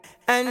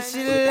and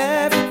she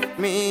left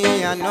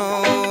me a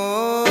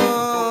note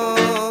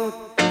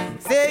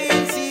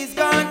saying she's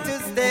going to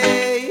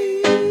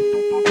stay.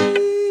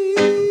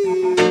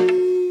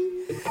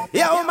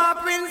 Yo, my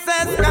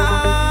princess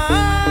gone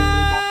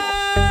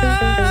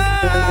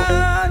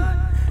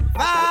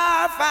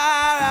far,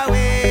 far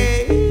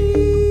away,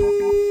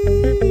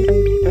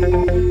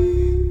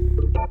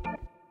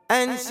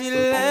 and she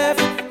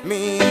left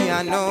me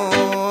a note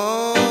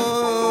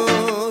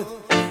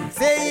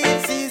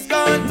saying she's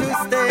going to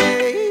stay.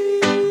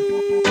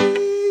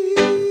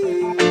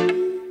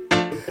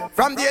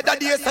 From the other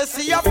day, say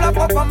she a flap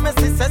up and me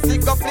say she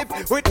go flip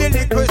with the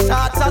little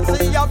shots that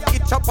she have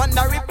itch up on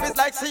the rip. Is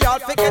like she all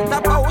forget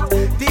about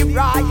the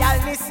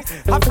royalness.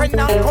 A friend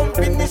and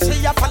company,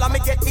 she a follow me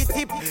get the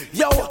tip.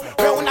 Yo,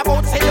 round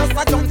about she just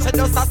a jump, she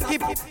just a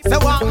skip. Say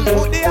what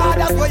put the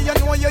others where you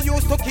know you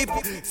used to keep.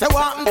 Say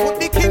what put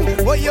the king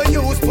where you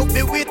used to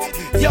be with.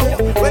 Yo,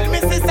 well me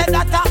say that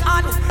a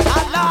hand, a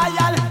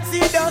loyal, she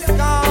just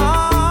gone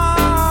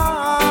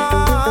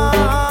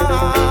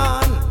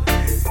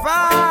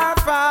far,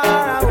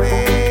 far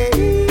away,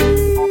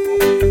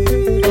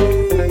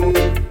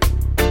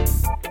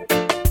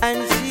 and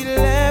she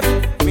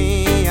left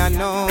me a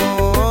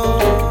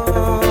note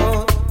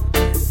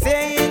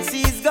saying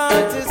she's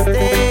going to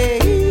stay.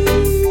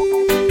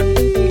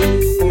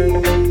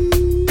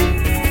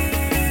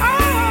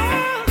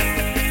 Oh,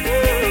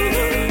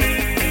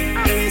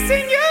 I'm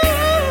missing you,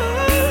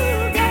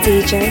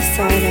 DJ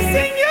Sarden.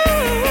 missing you.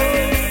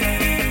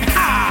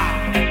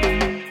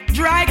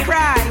 Dry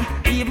cry,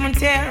 even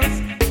tears,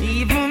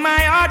 even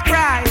my heart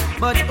cries,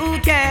 but who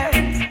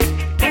cares?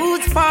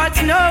 Whose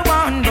fault's no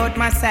one but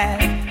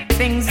myself.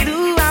 Things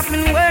do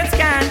happen, words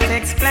can't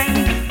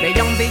explain.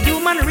 Beyond the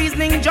human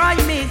reasoning, joy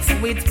mixed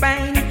with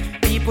pain.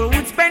 People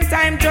would spend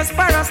time just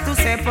for us to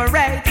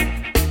separate.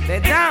 They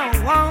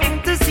don't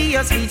want to see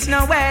us reach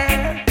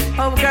nowhere.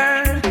 Oh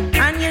girl,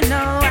 and you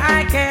know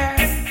I care.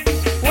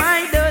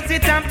 Why does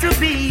it have to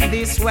be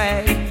this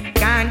way?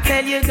 Can't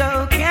tell you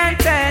go, can't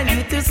tell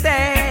you to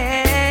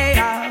stay.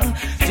 Oh,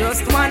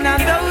 just one of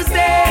those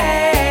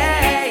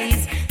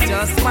days.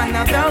 Just one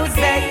of those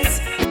days.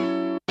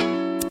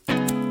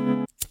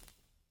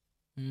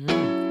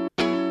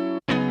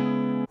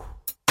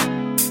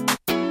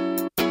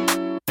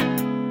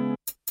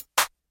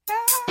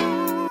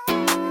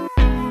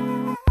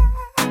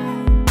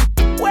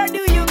 Where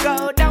do you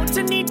go? Don't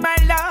you need my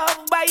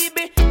love,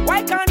 baby?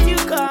 Why can't you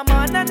come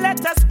on and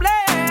let us play?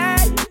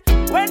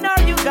 When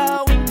are you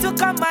going to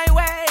come my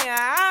way?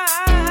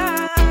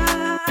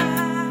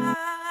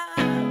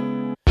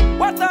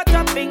 What sort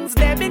of things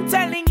they've been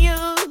telling you?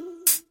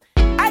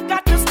 I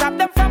got to stop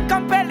them from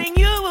compelling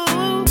you,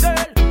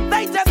 girl.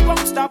 They just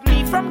won't stop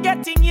me from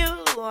getting you.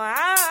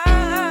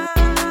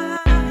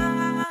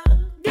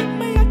 Give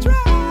me a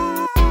try,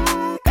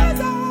 'cause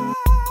I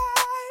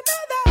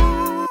know that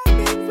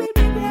things will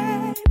be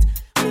great.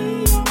 Me,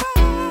 your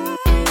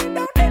mind,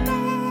 don't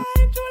deny.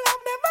 True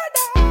love never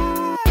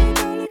dies,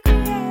 only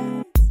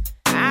creates.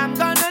 I'm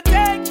gonna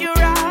take you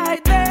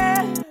right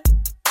there.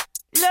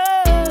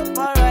 Love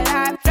for a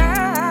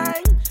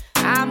lifetime.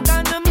 I'm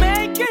gonna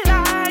make your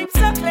life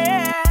so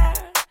clear.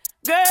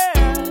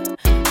 Girl,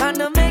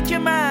 gonna make you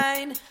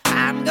mine.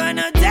 I'm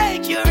gonna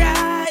take you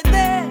right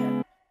there.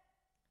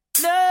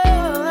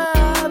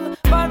 Love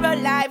for a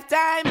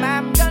lifetime.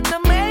 I'm gonna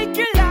make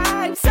your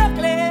life so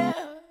clear.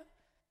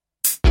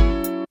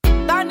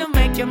 Gonna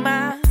make you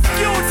mine.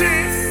 Beauty,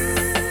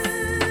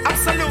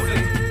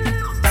 absolutely.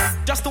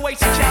 Just the way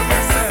she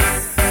carries herself.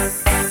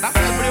 That's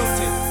the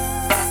beauty.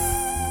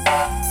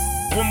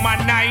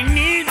 Woman, I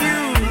need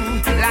you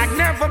like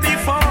never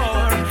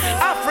before.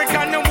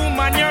 African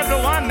woman, you're the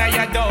one I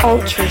adore.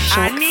 Ultra I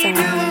Shock need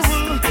Sounds.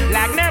 you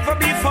like never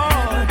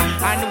before.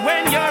 And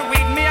when you're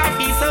with me, I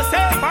feel so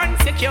safe and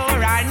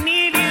secure. I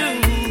need you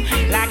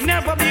like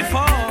never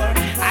before.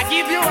 I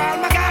give you all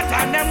my God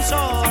and I'm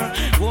sure.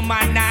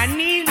 Woman, I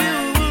need you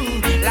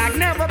like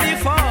never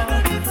before.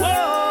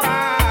 Whoa.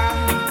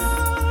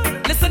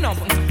 Listen up.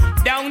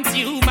 Don't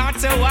you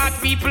matter what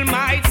people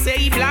might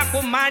say, black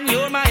woman,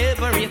 you're my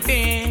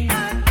everything.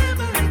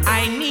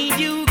 I need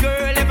you,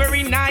 girl,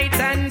 every night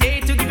and day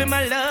to give you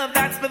my love,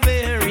 that's the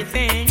very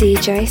thing.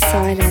 DJ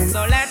Sarden.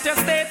 So let us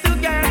stay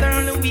together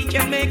and we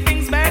can make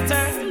things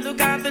better.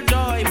 Look at the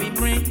joy we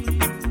bring.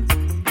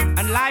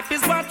 And life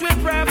is what we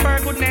prefer,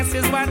 goodness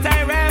is what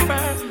I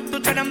refer. To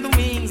turn on the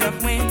wings of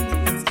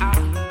winds.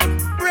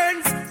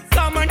 Friends,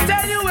 come and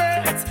tell you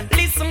it.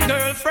 Listen,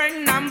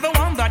 girlfriend, I'm the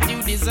one that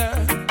you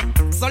deserve.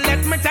 So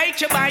let me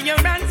take you by your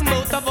hands.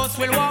 Both of us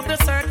will walk the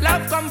circle.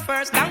 Love come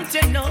first, don't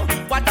you know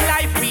what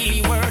life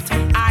really worth?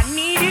 I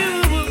need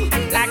you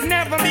like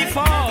never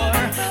before.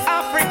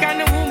 African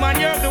woman,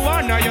 you're the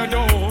one I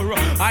adore.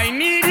 I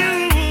need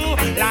you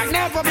like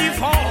never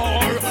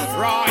before.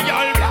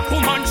 Royal black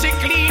woman, she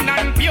clean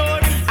and pure.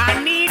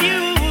 I need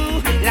you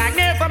like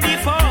never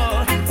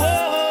before.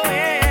 Oh,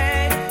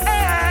 hey,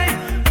 hey,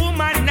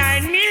 woman, I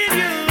need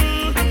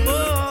you.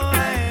 Oh,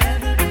 hey,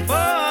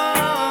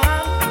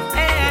 oh,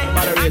 hey.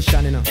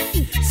 Moderation, you know.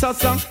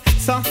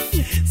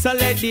 So, So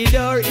let the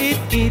door it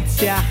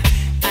hits ya.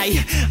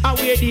 I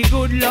wear the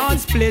good Lord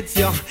splits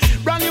ya.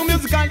 Brand new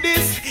music on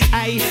this.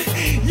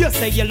 You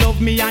say you love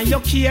me and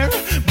you care,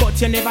 but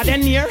you never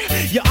then near.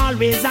 You're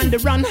always on the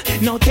run.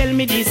 Now tell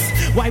me this,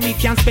 why we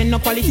can't spend no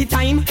quality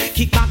time?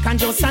 Kick back and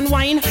just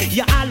unwind.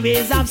 You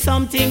always have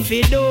something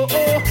to do.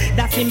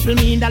 That simple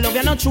mean that love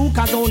you not true,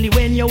 cause only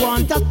when you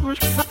want to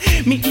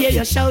me hear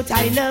you shout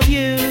I love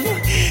you.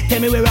 Tell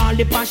me where all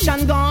the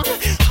passion gone,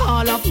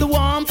 all of the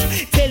warmth.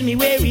 Tell me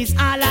where is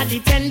all of the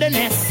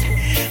tenderness.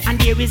 And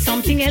there is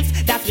something else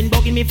that's been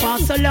bugging me for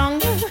so long.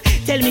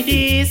 Tell me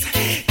this,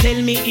 tell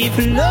me if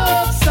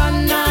love's so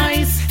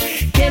nice.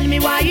 Tell me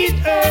why it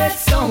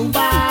hurts so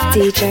bad.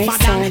 DJ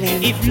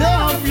Silent. If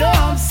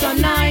love's so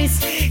nice.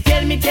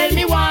 Tell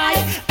me why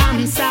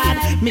I'm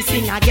sad. Me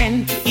sing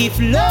again. If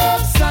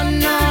love's so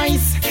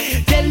nice.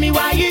 Tell me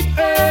why it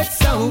hurts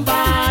so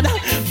bad.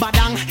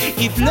 Badang.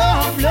 If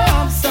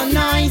love's so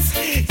nice.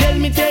 Tell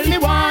me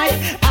why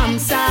I'm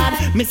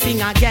sad. Me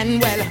sing again.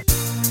 Well.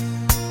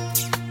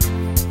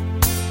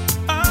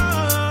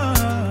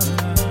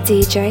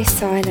 DJ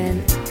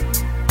Silent.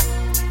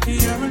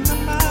 You're in my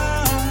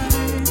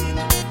mind,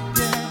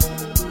 yeah.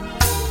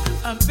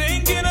 I'm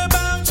thinking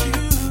about you.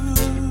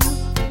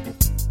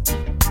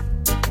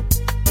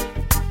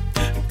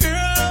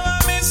 Girl,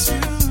 I miss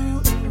you.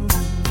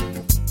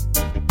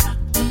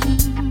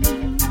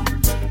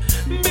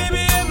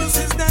 Baby, ever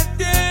since that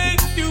day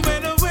you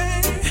went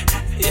away,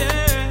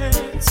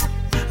 yes,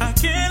 I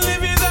can't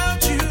live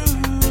without you.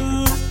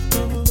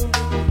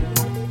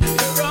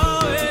 You're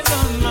always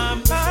on my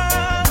mind.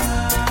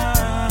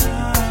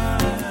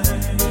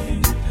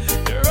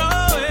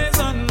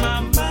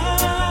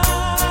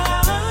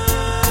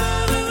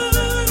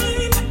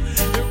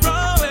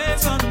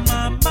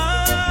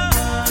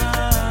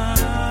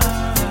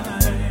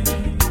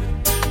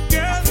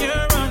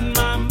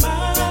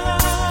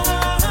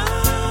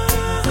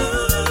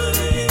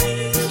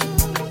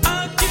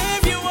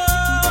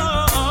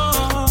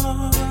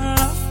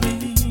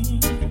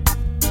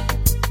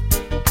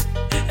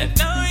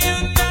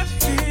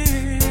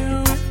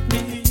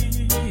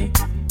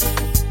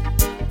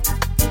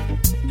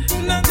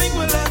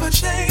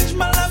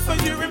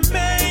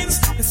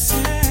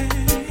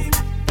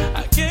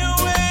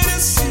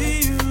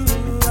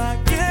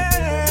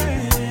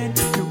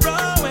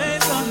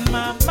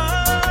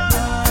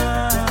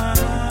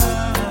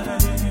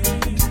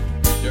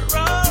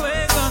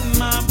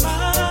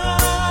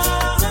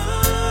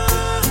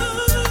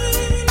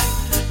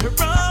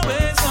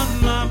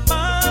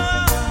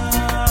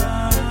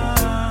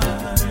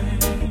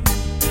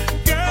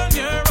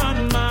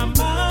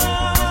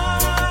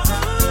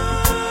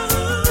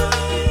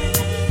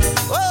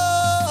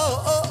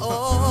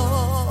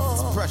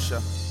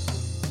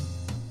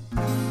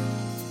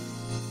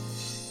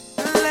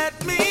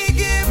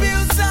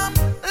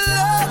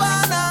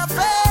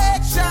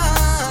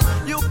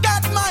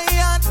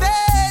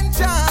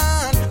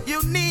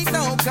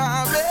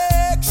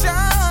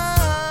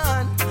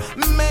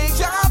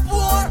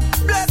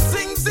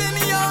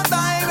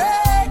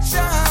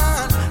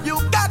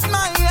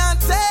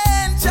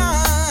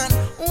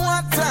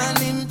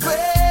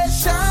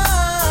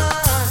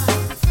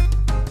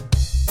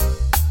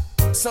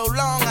 So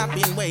long I've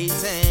been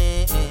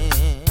waiting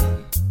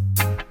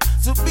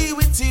to be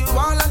with you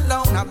all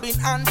alone. I've been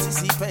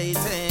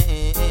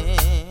anticipating.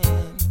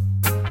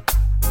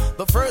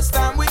 The first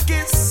time we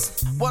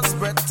kissed was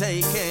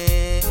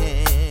breathtaking.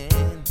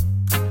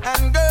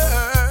 And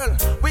girl,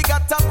 we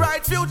got a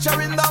bright future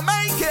in the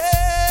making.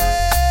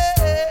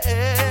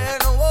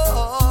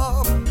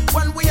 Oh,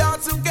 when we are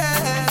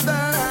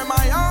together,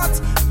 my heart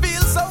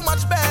feels so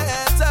much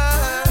better.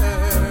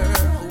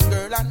 Oh,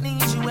 girl, I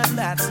need you and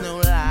that's no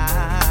lie.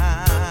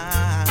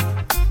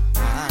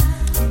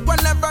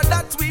 Whenever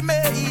that we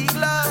make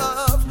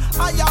love,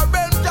 I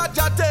arrange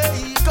Jaja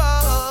take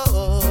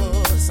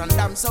us. And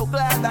I'm so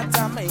glad that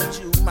I made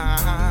you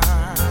mine.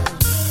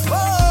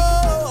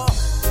 Oh,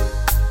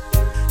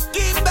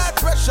 keep that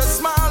precious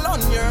smile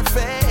on your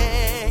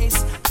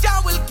face.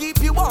 Jah will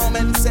keep you warm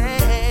and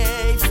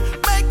safe.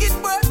 Make it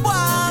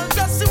worthwhile,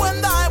 just you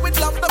and I with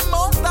love the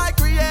most I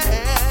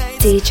create.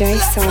 DJ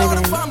Silent.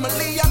 Let's start a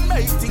family and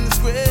make things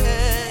great.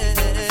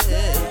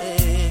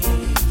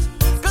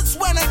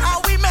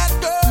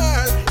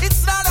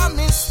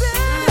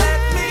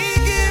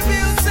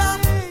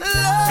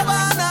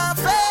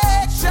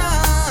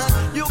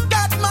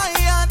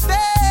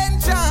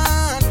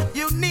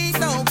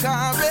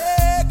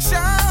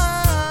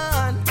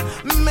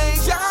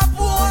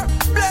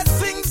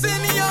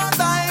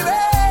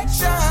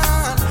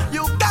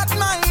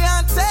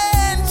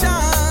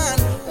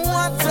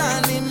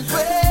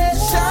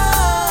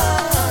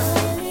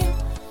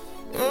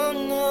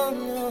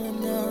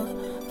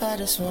 I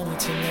just wanted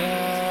to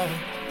know.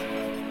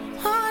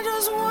 I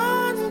just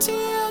wanted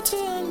you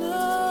to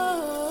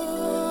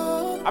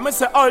know. I'm gonna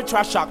say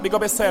Ultra Shock, big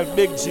up yourself,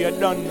 Big G, you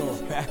don't know.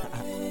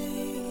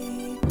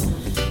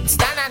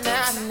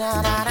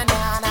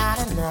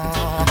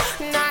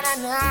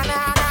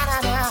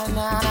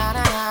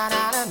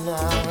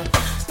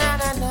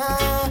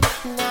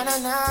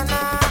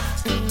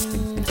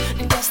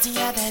 Just the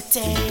other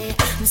day,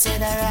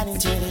 said I ran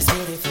into this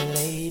beautiful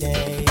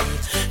lady.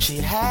 She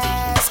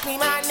asked me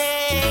my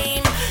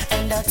name,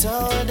 and I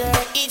told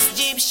her it's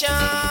Egyptian.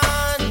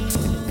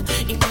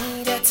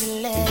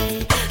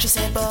 Immediately, she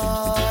said, boy,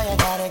 I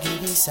gotta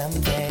give you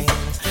something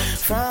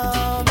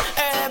from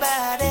her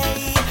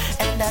body.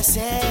 And I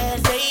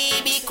said,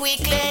 baby,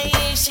 quickly.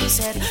 She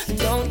said,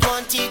 don't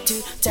want you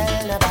to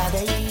tell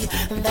nobody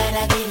that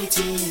I give it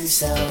to you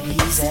so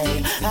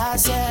easy. I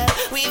said,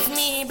 with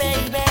me,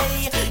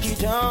 baby, you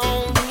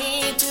don't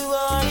need to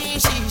worry.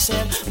 She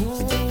said,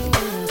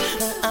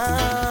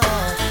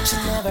 she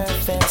never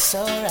felt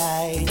so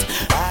right.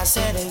 I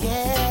said,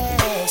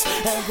 yes,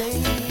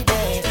 baby,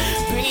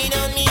 bring it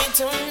on me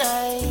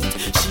tonight.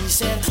 She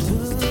said,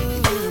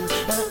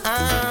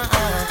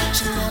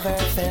 she never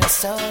felt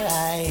so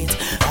right.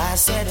 I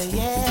said,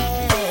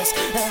 yes,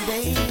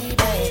 baby,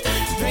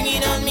 bring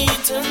it on me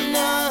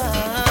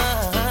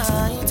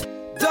tonight.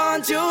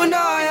 Don't you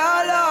know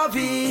your love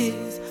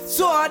is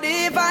so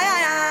divine?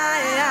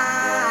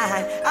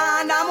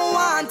 And I'm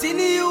wanting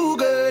you,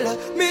 girl,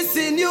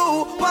 missing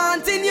you,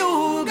 wanting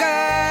you,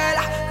 girl.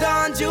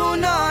 Don't you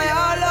know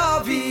your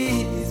love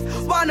is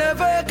one of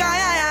a kind?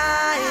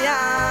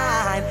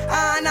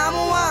 And I'm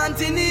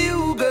wanting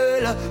you,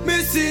 girl,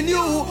 missing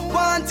you,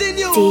 wanting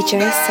you, DJ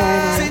girl.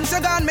 Silent. Since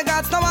you gone, me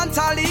got no one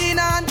to lean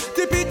on.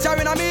 The picture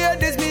in my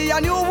head is me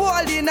and you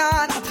holding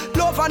on.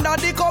 Love under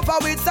the cover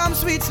with some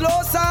sweet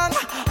slow song.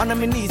 And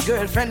I'm in his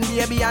girlfriend,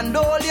 baby, and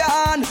hold your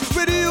hand.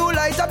 With you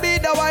like to be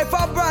the wife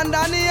of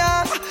Brandon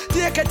Young.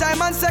 Take your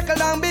time and settle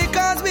down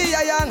because we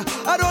are young.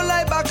 I don't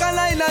like back and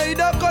line, I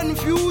the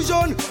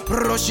confusion.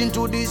 Rush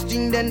into this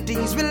thing, then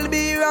things will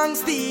be wrong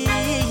still.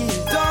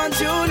 Don't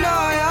you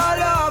know your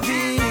love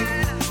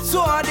is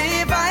so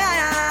divine?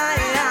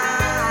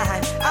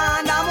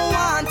 And I'm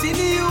wanting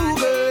you,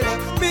 girl,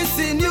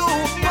 missing you,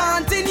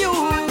 wanting you,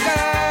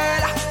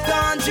 girl.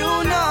 Don't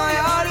you know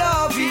your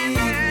love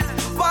is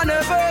one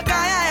of a kind?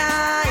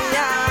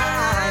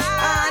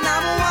 And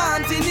I'm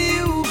wanting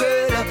you,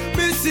 girl,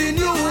 missing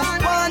you,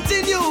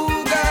 wanting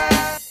you,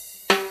 girl.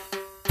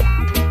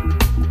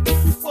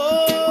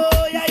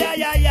 Oh, yeah, yeah,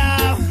 yeah,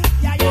 yeah.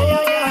 Yeah, yeah,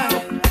 yeah, yeah.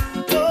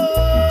 Oh,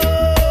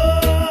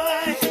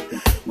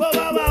 whoa,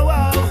 whoa, whoa,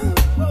 whoa.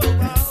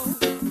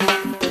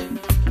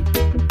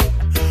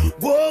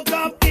 Woke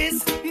up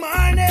this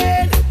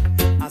morning,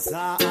 I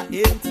saw an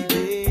empty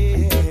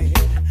bed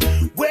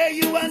where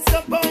you weren't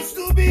supposed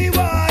to be,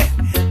 boy.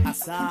 I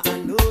saw a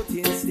note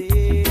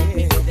instead.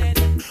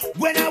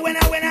 When I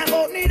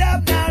open it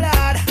up now,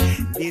 Lord,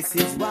 this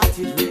is what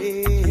it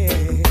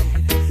read.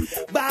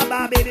 Bye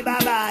bye, baby, bye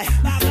bye.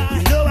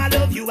 You know I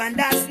love you and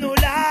that's no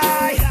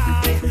lie.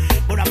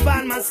 But I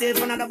find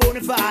myself another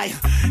bonafide.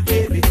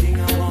 Everything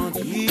I want,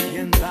 you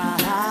can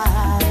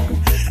buy.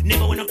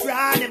 Never wanna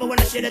cry, never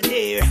wanna shed a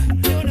tear.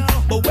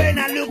 But when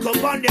I look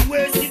upon them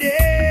words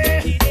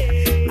today,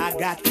 I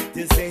got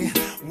to say,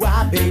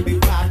 why, baby,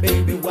 why,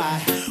 baby,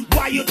 why?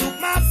 Why you took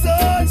my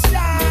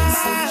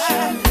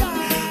sunshine?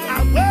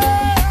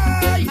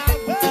 Why you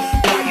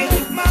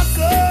took my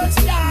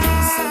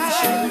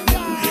sunshine?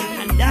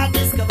 And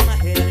darkness cover my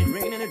head and it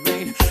rain and it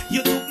rain.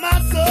 You took my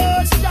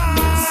sunshine.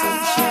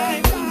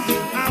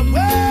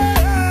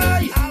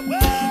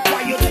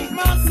 Why you took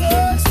my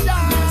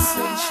sunshine?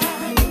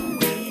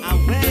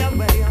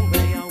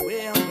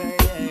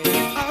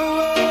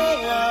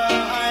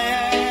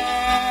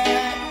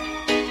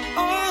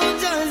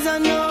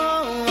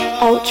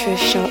 Ultra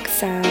Shock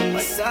sounds.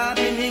 What's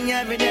happening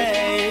every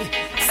day?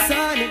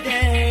 Sunny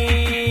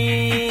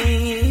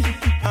day.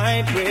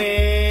 I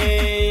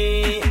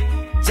pray.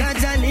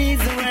 Jaja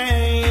leads the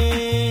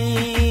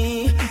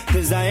way.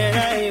 Cause I and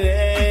I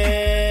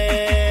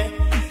way.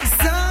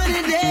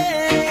 Sunny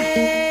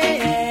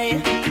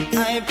day.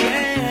 I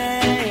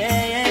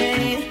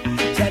pray.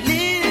 Jaja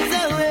leads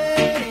the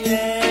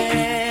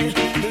way.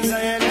 Cause I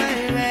and I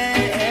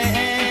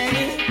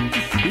way.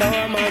 Now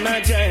I'm on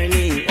a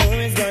journey.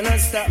 Always gonna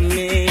stop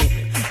me.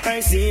 I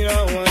see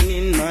no one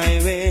in my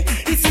way.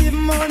 It's even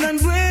more than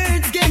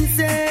words can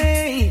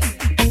say.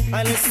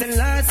 I listen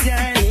last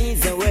year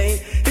needs a way.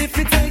 If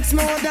it takes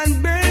more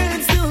than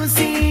birds to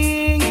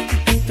sing,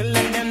 to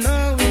let them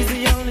know he's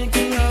the only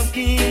king of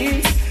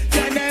kings.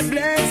 Let their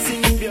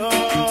blessing pure.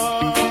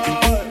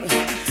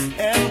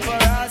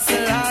 Emperor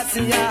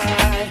Selassie,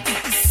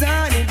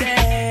 sunny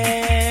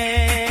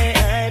day, I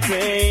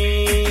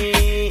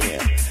pray.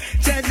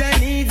 Jaja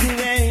needs a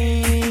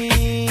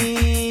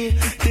way.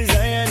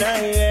 Desire I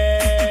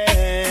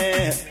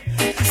way.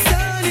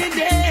 Sunny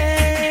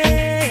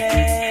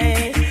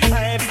day, I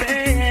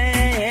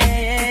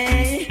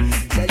pray.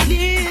 That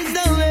leads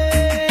the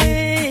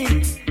way.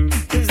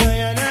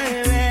 Desire I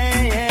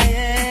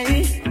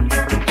way.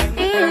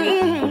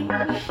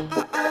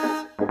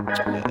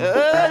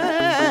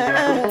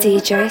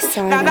 DJ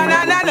Silent.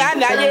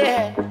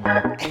 Yeah.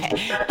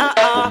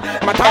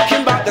 I'm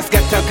talking about this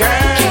ghetto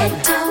girl.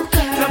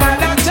 No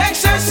matter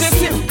Texas, she's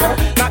simple.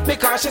 Not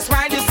because she's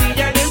fine, you see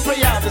her dimple.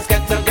 Yeah, this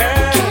ghetto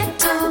girl.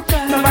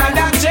 No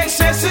matter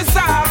Texas, she's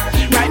soft.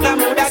 Right now,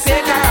 move that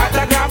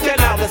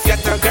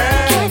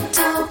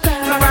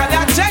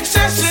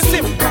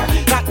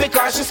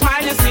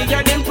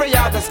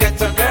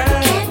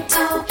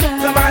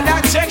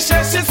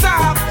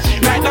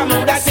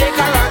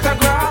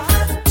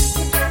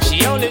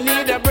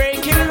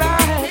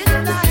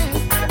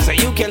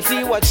can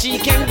see what she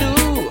can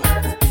do.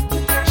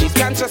 She's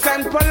conscious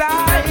and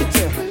polite,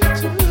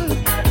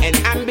 and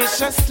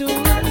ambitious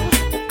too.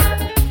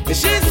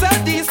 She's so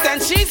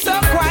distant, she's so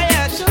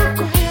quiet.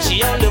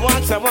 She only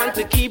wants someone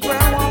to keep her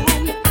warm.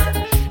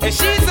 And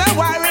she's a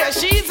warrior,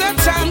 she's a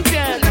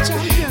champion.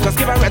 Just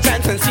give her a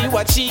chance and see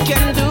what she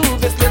can do.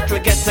 This little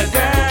ghetto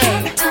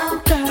girl.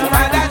 No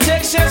matter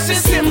take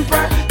she's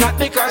simple. Not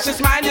because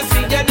she's mine, you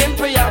see your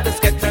dimple, you're this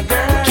ghetto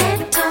girl.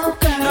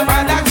 No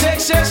matter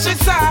take she's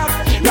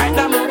soft. Right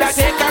now move that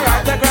take her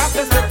autograph.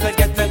 This little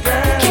ghetto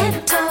girl.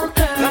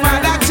 No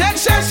matter take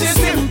she's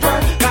simple.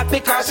 Not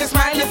because she's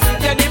mine, you see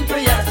your dimple,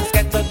 you're this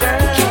ghetto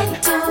girl.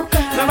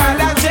 No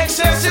matter take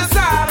she's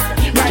soft.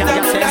 Right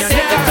now move that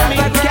take her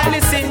autograph. Can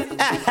you sing?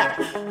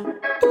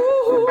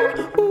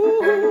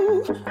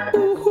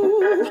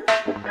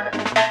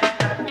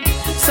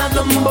 So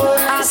the more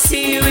I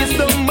see you is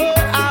the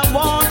more I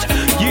want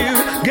you,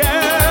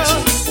 girl.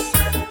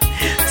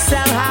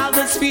 Somehow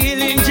this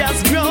feeling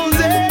just grows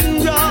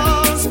and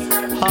grows.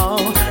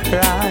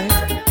 Alright.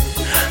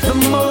 The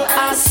more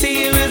I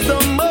see you is the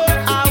more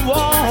I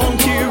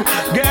want you,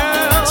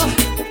 girl.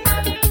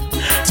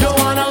 Don't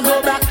wanna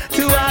go back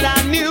to what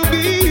I knew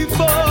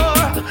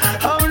before.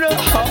 Oh no.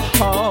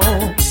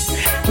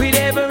 With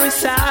every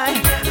sigh,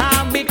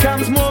 I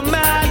becomes more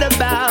mad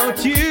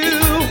about you.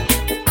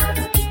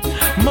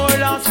 More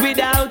lost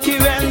without you,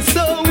 and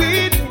so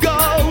it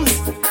goes.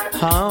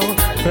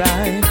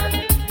 Alright.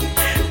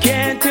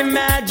 Can't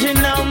imagine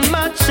how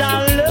much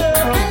I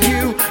love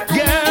you,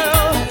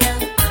 girl.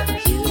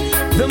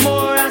 The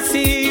more I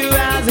see you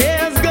as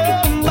years go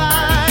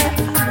by.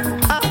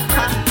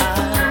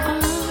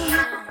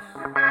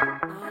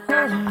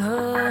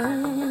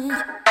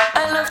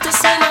 I love to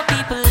see my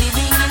people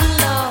living in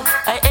love.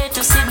 I hate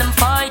to see them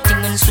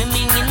fighting and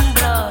swimming in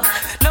blood.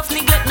 Enough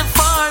neglect the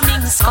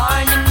farming,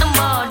 scarring in the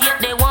mud. Yet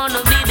they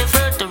wanna be the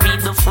first to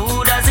reap the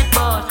food as it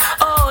bud.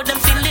 Oh, them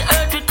fill the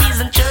earth with peas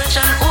and church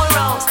and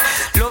whorehouse.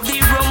 Love the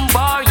rum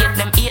bar, yet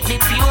them eat the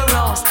pure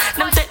house.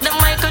 Them take the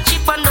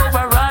microchip and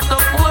override the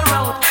poor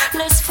out.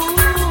 Less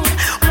food,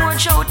 more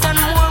shout and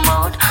more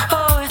mouth.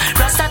 Oh,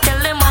 Rasta tell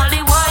them all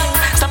the while.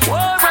 Stop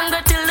war and go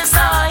till the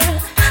soil.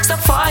 Stop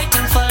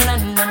fighting for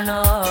land and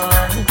all.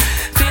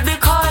 Feed the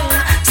coil,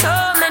 so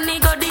many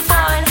go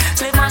defile.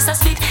 Slave master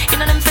spit in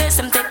them face,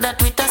 them take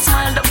that with a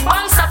smile. The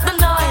banks of the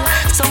Nile,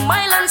 so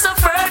my land so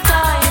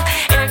fertile.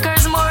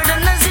 Acres more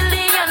than a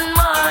zillion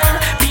mile.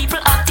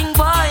 People acting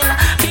vile,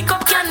 pick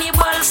up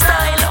cannibal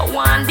style.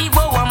 One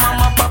devour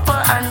mama,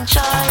 papa and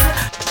child.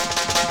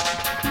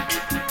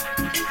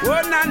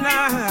 Oh na na,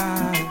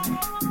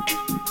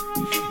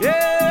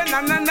 yeah na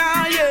na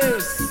na,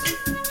 yes,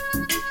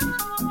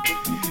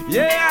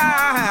 yeah.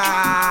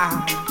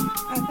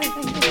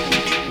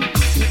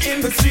 In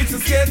the streets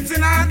it's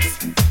getting hot,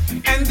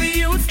 and the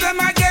youths them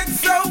I get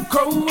so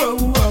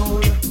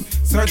cold.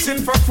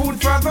 Searching for food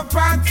for the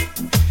pot,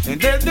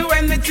 and they'll do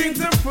anything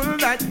to fill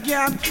that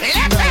gap.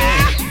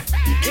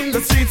 In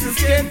the streets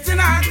it's getting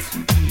hot,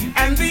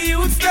 and the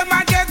youths them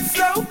I get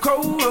so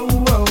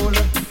cold.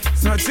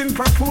 Searching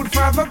for food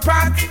for the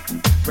pot,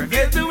 but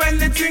they'll do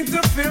anything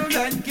to fill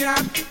that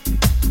gap.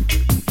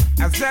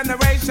 As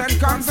generation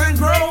comes and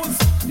grows,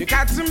 you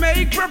got to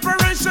make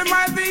preparation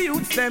while the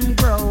youths them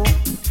grow.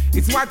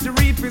 It's what you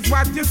reap, it's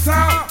what you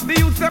sow. The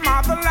youths them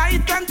are the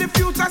light and the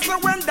future, so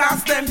when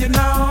that's them, you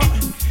know.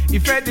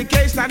 If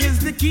education is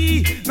the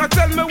key, now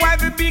tell me why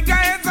the big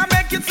guys are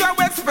make it so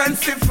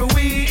expensive for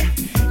we.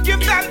 Give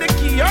them the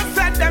key or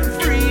set them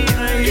free.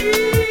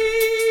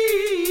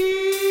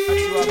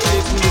 You are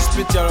taking this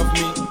picture of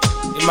me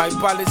in my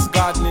palace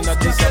garden in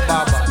Addis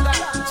Ababa,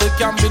 so it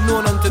can be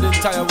known unto the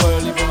entire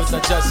world, even with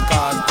a just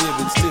cause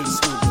David still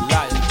slew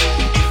Goliath.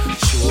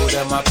 Show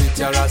them a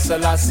picture of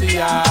Selassie,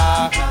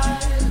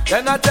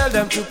 then I tell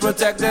them to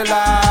protect the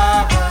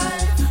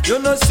land. You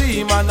know see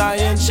him an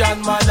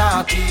ancient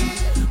monarchy,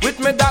 with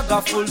me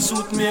dagger full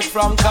suit made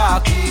from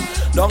khaki.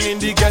 Down in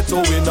the ghetto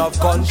we have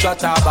gunshot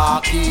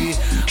tabaki,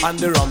 and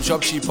the rum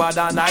shop cheaper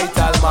than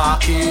Ital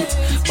market.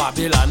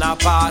 Babylon a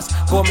pass,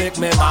 go make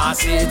me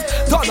mass it.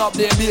 Turn up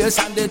the bass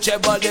and the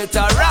treble it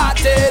a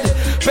rotted.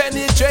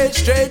 Penetrate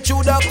straight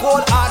through the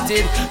cold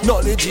hearted.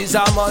 Knowledge is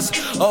a must,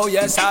 oh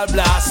yes I'll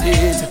blast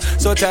it.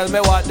 So tell me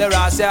what the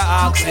rest you're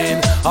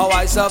asking, how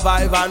I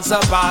survive and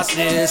surpass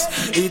this.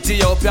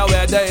 Ethiopia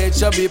where the age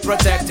should be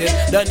protected,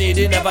 the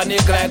needy never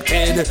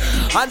neglected.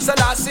 And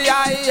Selassie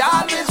I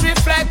always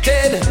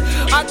reflected.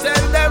 I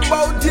tell them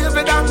about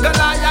David and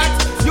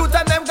Goliath. You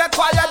tell them get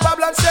quiet,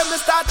 Babylon say me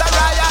start a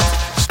riot.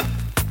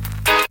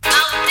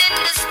 Out in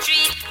the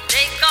street,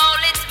 they call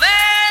it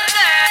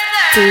murder.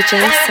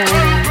 DJ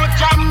Solo.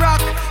 Jam rock,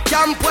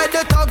 camp where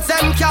the thugs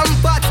them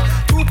camp at.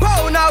 2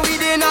 pound a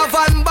weed in a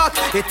van back.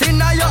 It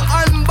inna your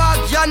handbag,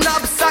 your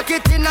knapsack,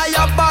 it inna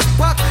your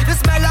backpack. The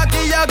smell of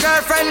your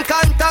girlfriend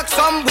contact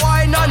some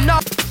boy no.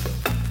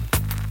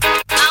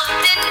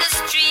 Out in the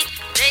street,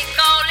 they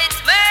call it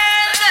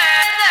murder.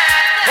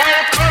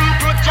 Welcome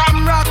to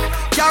Jam rock,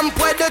 camp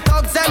where the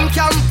thugs them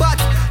camp at.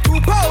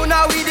 2 pound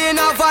a weed in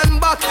a van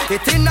back.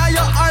 It inna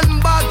your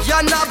handbag,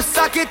 your knapsack.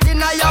 sock it in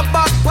your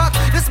backpack.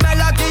 This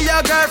melody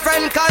your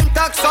girlfriend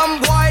contact.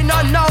 Some boy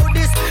not know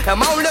this.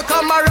 Them only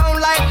come around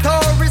like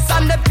tourists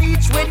on the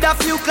beach with a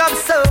few club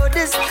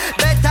sodas,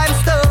 bedtime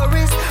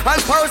stories,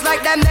 and pose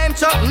like them name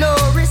Chuck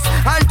Norris.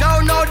 And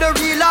don't know the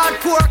real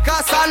hardcore,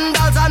 cause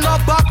sandals are no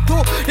back to.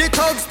 The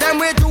thugs them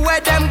we do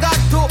where them got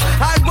to.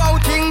 And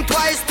won't think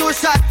twice to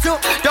shot you.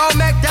 Don't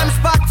make them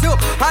spot you,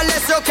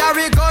 unless you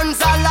carry guns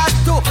a lot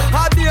too.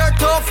 A beer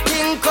tough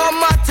king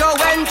come at you.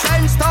 When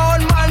trench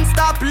town man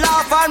stop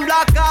laugh and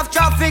block off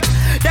traffic,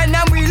 then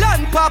them we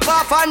learn pop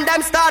off and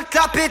them start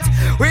clap it.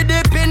 With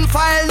the pin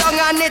file long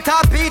and it a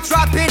beat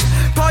rapid.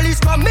 Police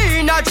come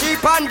in a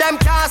jeep and them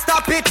can't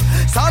stop it.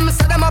 Some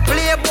say them a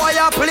playboy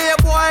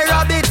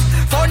rabbit.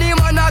 Funny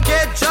man a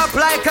get dropped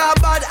like a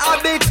bad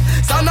habit.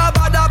 Some a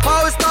bad a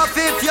post off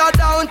if you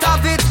don't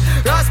have it.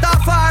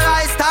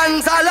 Rastafari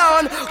stands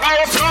alone.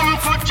 Right from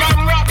foot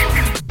jam rock.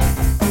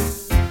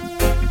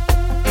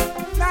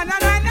 Na na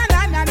na na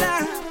na na na.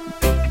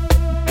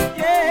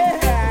 Yeah.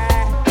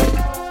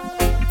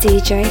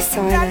 DJ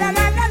Silent.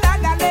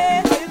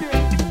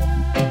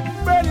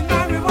 Burning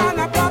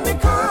marijuana from the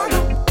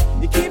corner.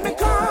 You keep me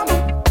calm.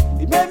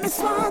 It made me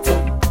smarter.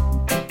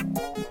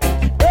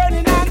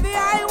 Burning on the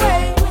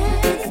highway.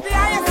 It's the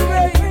highest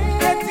grade.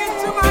 Get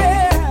into my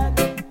head.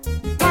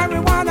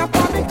 Marijuana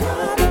from the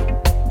corner.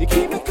 You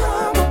keep me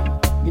calm.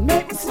 It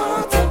made me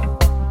smarter.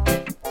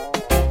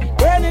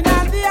 Burning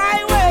on the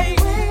highway.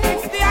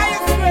 It's the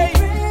highest grade.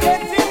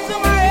 Get into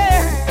my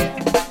head.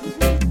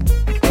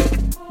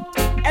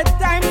 At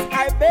times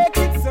I bake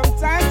it,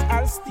 sometimes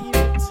I'll steam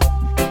it.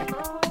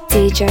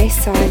 DJ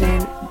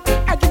Silent.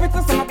 I give it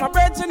to some of my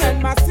brethren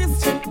and my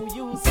sister who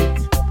use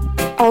it.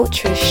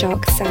 Ultra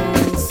Shock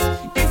Sounds.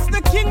 It's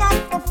the king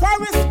of the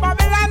forest,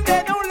 Babylon,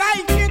 they don't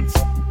like it.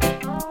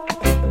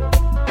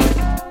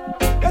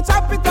 They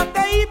chop it up,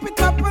 they heap it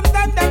up, and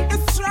then them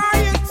destroy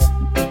it.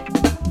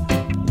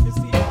 You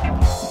see,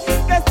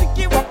 they stick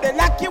you up, they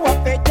lock you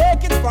up, they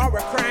take it for a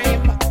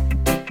crime.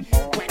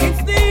 When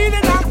it's the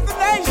healing of the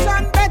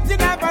nation, bet you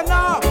never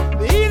know.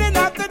 The healing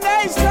of the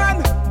nation.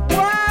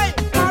 Why?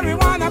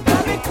 Marijuana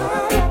from the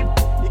corner.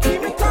 You keep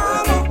me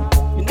calm,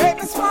 you make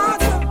me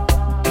smarter.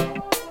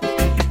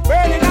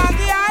 Burning on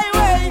the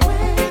highway,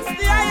 it's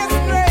the highest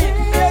grade.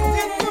 Get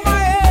into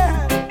my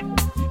head.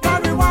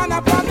 Marijuana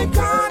from the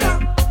corner.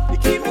 You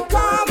keep me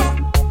calmer,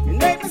 you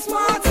make me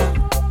smarter.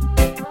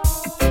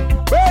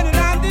 Burning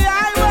on the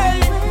highway,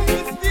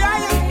 it's the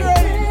highest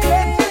grade.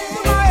 Get into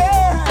my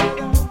head.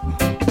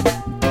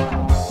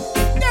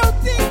 Don't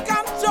think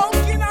I'm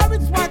joking or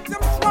it's what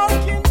I'm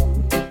smoking.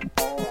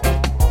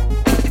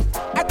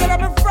 I tell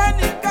my friend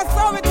it got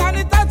so it and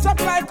it touch up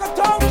like a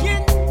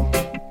token.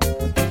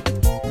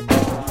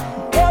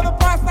 Oh, the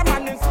pastor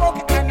man them smoke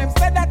it and them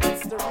said that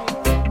it's the real.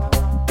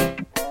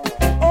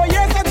 Oh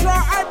yes, I try,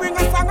 I bring a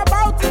song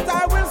about it, I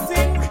will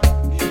sing.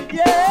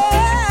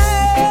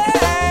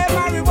 Yeah,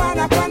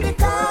 marijuana from the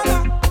corner.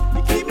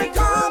 You keep me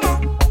calmer,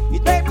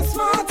 it make me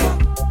smarter.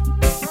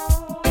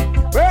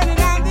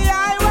 Burning on the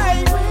highway,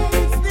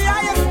 it's the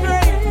highest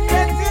grade.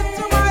 Get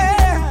into my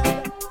head.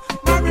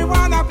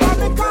 Marijuana from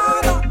the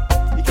corner.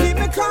 You keep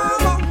me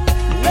calmer,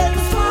 it make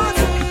me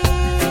smarter.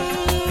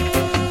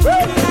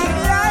 Burning on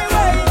the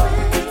highway,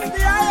 it's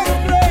the highest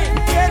grade.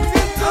 Get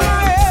into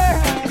my head.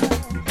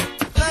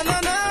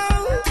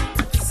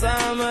 So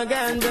I'm a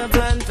ganja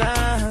planter.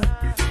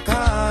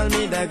 Call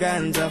me the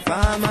ganja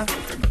farmer.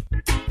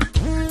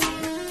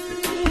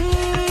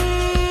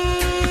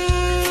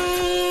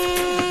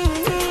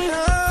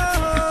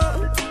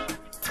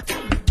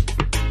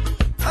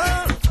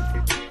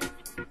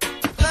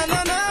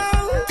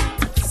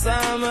 So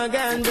I'm a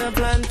ganja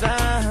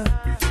planter.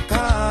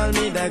 Call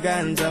me the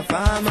ganja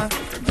farmer.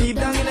 Deep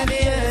down in the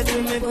earth, we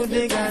me put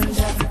the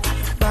ganja.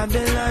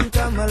 Babylon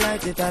come a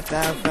light it at a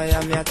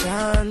fire, me a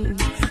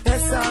chant.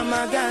 Yes, I'm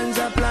a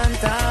ganja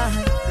planter.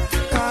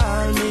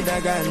 Call me the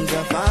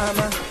ganja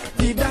farmer.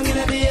 Deep down in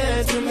the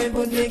earth, we me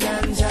put the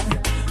ganja.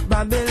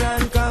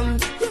 Babylon come.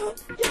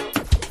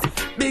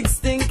 Big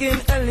stinking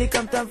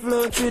helicopter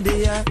flow through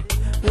the air.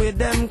 With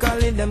them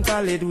call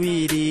it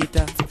weed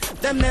eater.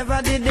 Them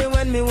never did it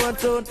when me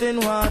was out in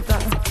water.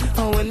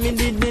 Or when me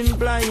did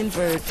implying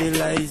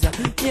fertilizer.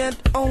 Yet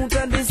out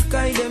of the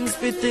sky them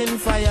spitting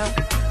fire.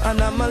 And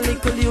I'm a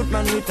little youth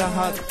man with a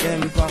hot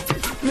temper.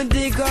 Me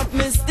dig up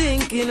me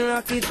stinking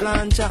rocket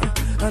launcher.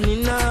 And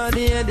in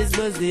the air this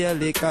was the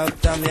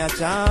helicopter me a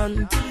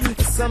chant.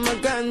 Some a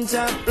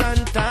ganja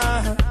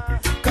planter.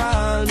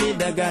 Call me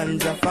the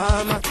ganja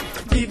farmer.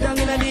 Deep down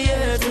in the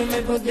earth we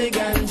me put the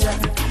ganja.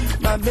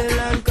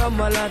 Babylon come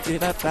a lot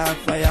with a top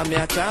fire me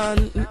a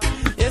chant.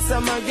 Yes,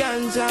 I'm a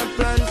ganja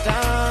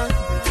planter.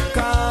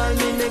 Call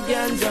me the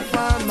ganja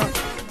farmer.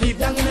 Deep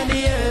down in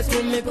the earth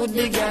when me put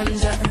the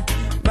ganja.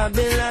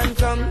 Babylon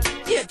come,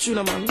 yeah,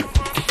 tuna man.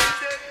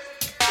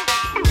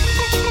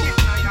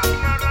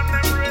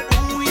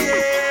 Ooh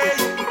yeah,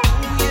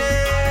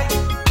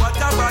 what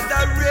about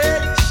the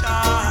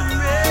ration?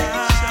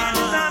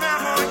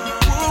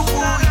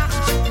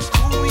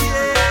 Ooh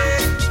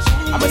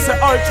yeah. I'ma say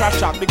Ultra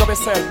Shock, big up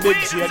yourself, Big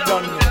G,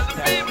 done.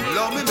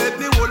 Love me, make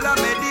me hold a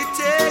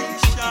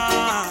meditation.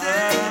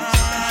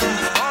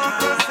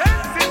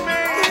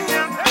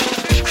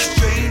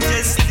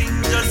 Strangest thing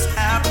just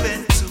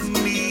happened to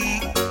me.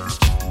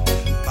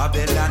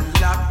 Babylon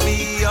locked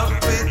me up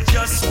with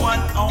just 1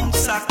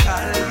 ounce of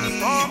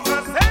Cali. I'm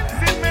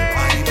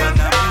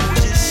a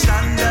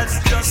musician that's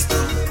just to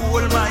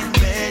hold my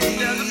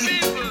melody.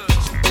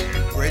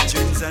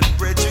 Brethrens and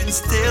brethrens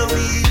tell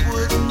me,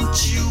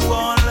 wouldn't you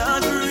all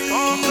agree?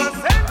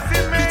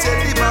 Me tell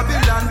the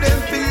Babylon them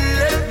feel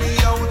let me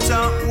out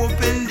and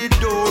open the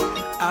door.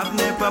 I've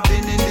never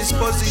been in this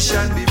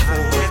position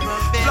before.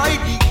 Fly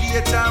the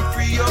gate and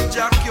free up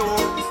Jack Yor.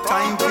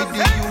 Time for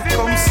the youth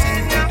come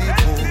sing to the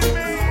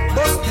boat.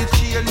 Bust the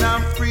chain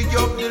and free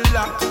up the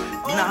lock.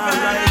 Now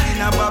ride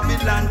in a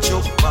Babylon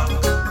chop back.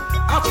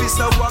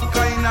 Officer, what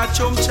kind of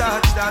chum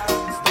charge that?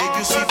 Beg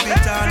you sweep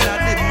it under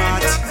the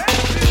mat.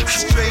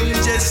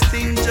 Strangest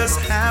thing just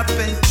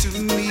happened to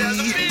me.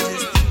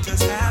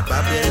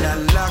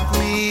 Babylon locked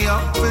me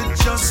up with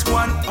just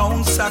 1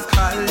 ounce of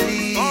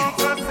Cali.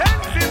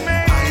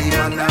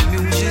 I'm a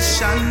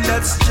musician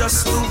that's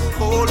just to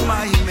hold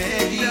my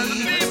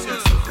melody.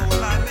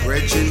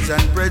 Brethrens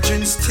and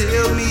brethrens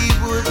tell me,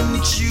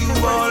 wouldn't you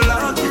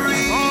all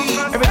agree?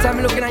 Every time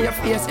I'm looking at your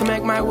face, you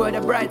make my world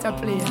a brighter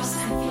place.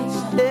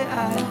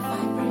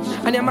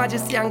 Yeah, and your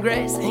majesty and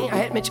grace, I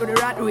help me through the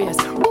rat race.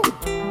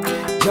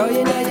 Joy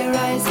in your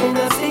eyes, me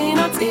not see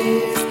no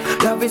tears.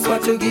 Love is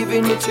what you're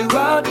giving me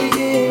throughout the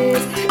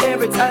years.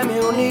 Every time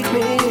you need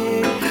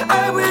me,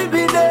 I will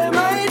be there,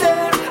 my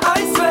dear,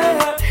 I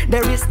swear.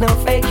 There is no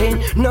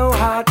faking, no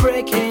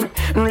heartbreaking.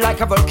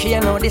 Like a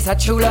volcano, this a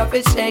true love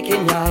is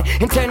shaking, yeah.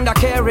 In tender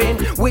caring,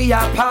 we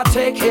are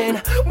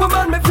partaking.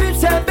 Woman, me feel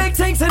say big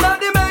things in all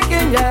the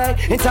making, yeah.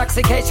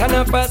 Intoxication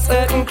of a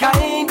certain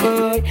kind,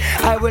 boy.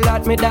 I will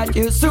admit that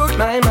you suit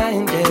my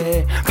mind,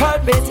 yeah.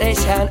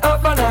 Palpitation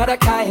of another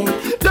kind.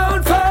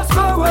 Don't fast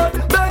forward,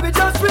 baby,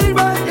 just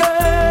rewind,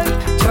 yeah.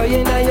 Joy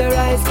in your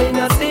eyes, me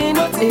not see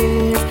no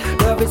tears.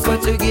 Love is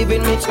what you're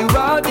giving me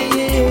throughout the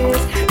years.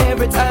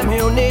 Every time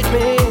you need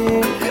me,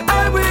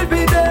 I will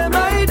be there,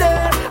 my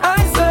dear,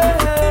 I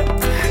swear.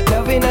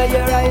 Love in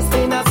your eyes,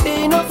 me not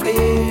see no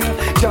fear.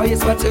 Joy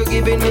is what you're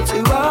giving me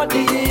throughout the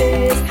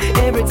years.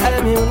 Every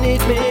time you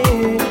need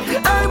me,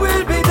 I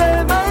will be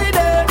there, my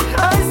dear,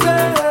 I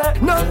swear.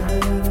 No.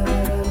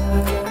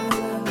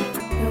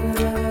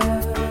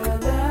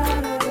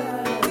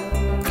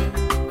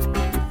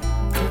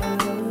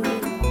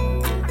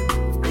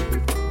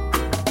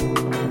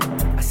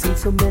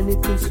 So many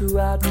things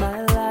throughout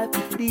my life.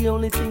 The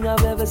only thing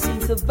I've ever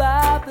seen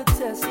survive the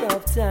test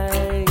of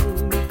time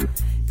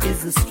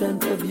is the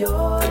strength of your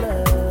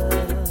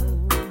love.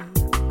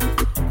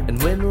 And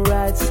when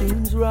right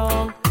seems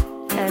wrong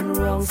and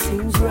wrong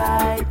seems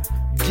right,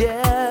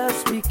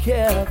 just be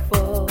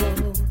careful,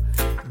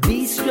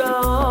 be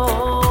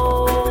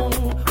strong.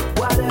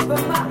 Whatever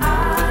my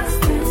eyes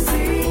can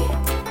see,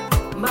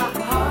 my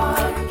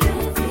heart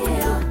can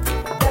feel.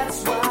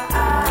 That's why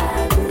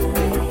I believe.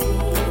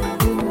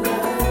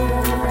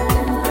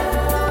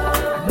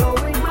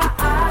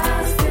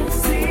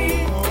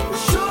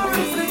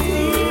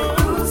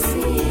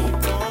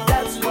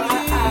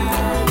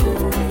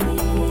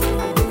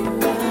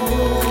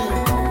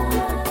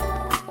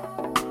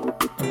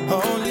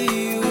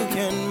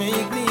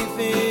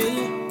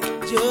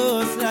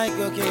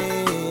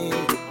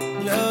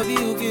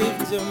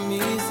 To me,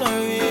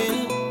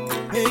 sorry,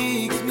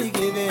 makes me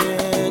give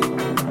in.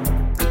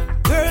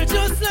 Girl,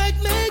 just like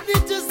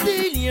magnet, just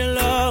steal your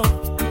love,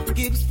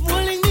 keeps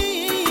pulling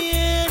me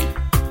in.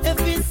 If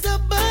it's a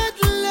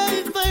battle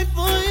I fight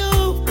for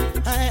you,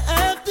 I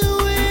have to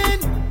win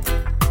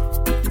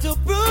to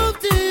prove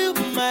to you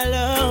my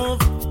love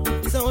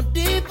so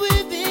deep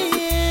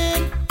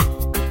within.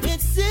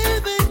 It's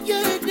even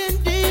getting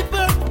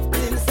deeper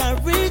since I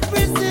reached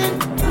prison,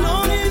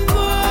 longing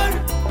for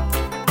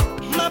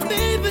my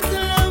baby to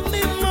love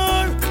me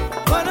more.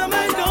 What am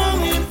I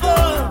longing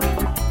for?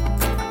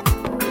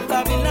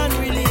 Babylon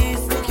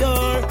release the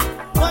cure.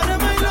 What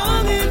am I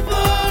longing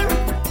for?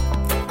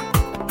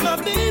 My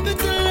baby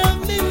to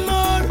love me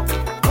more.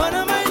 What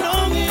am I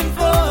longing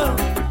for?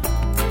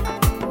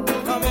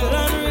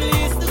 Babylon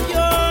release the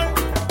cure.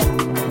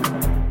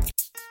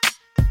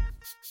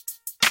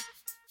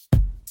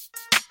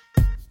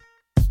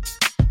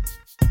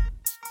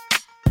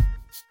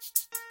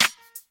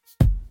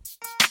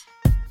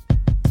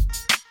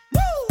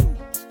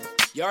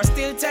 You're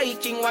still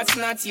taking what's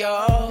not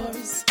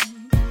yours.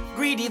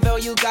 Greedy though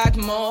you got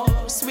more.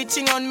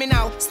 Switching on me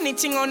now,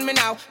 snitching on me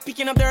now.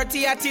 Picking up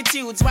dirty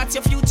attitudes. What's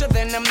your future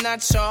then? I'm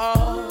not sure.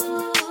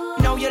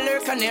 Now you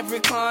lurk on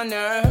every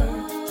corner,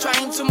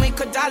 trying to make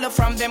 $1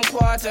 from them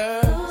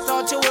quarters.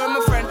 Thought you were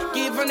my friend,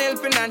 give an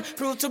helping hand.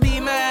 Prove to be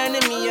my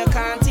enemy, I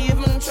can't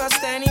even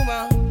trust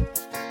anyone.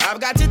 I've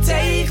got to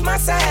take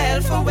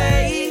myself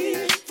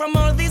away from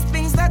all these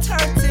things that's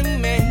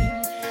hurting me.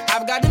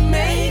 I've got to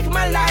make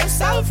my life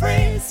so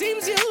free.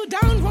 Seems you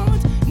don't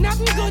want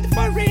nothing good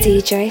for it.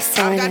 DJ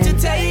Silent. I've got to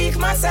take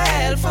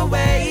myself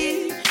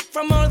away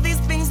from all these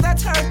things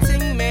that's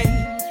hurting me.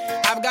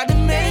 I've got to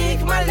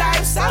make my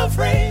life so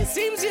free.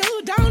 Seems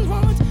you don't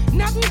want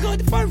nothing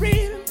good for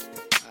real.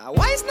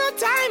 Waste no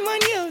time on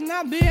you,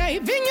 not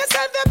behaving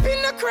yourself up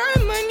in a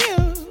crime on you.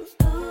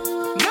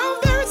 Now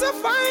there's a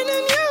fine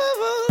in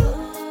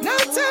you. Now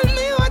tell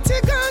me what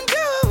you gonna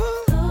do.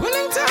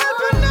 Willing to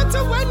help and not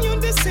to want you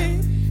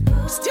deceive.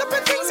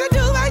 Stupid things you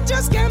do, I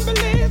just can't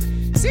believe.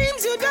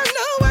 Seems you don't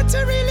know what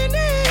you really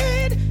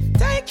need.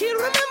 Take it,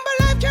 remember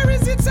life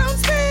carries its own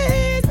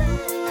speed.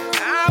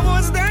 I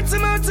was there to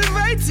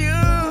motivate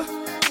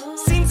you.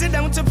 Seems you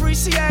don't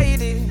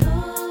appreciate it.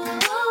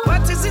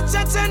 What is it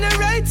that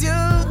generate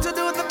you to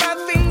do the bad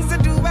things to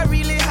do? I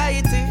really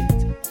hate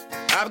it.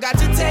 I've got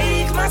to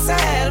take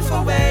myself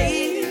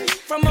away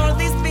from all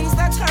these things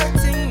that's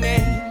hurting me.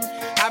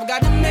 I've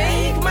got to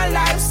make my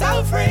life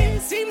so free.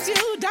 Seems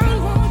you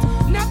don't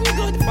want nothing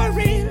good for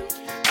real.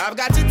 I've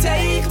got to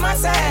take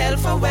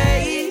myself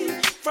away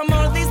from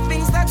all these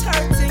things that's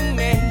hurting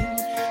me.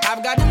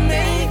 I've got to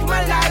make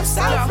my life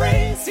so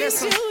free.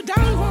 Seems you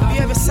don't want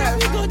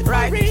nothing good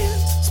for real.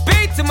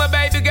 Speak to my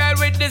baby girl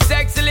with the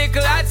sexy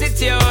little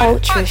attitude.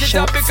 Ultra Hot it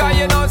shock up because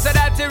you know so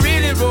that you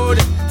really rude.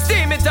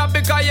 Steam it up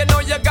because you know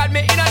you got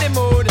me in the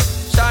mood.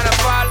 Shana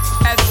Fall,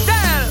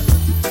 Estelle.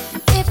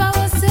 If I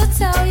was to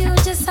tell you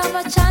just how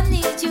much I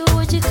need you,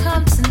 would you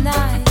come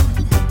tonight?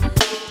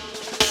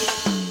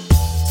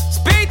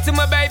 Speak to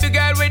my baby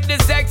girl with the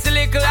sexy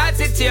little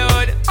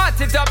attitude. Hot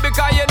it up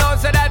because you know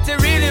so that you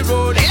really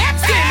rude.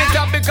 Steam it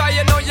up because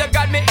you know you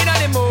got me in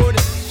the mood.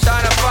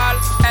 Shana Fall,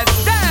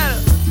 Estelle.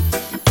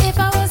 If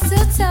I was to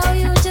tell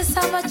you just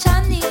how much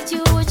I need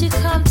you, would you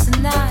come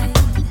tonight?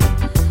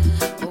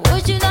 Or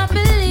would you not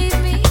believe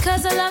me?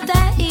 Cause a love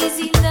that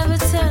easy never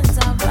turns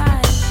out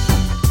right.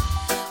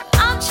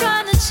 I'm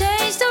trying to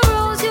change the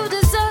rules, you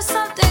deserve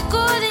something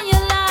good in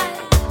your life.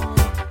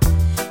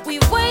 We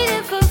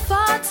waited for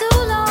far too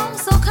long,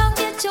 so come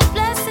get your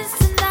blessings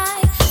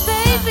tonight.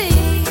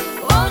 Baby,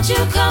 won't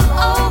you come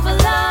over,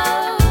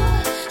 love,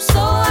 so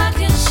I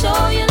can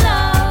show you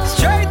love.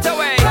 Straight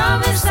away.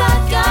 Promise I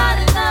got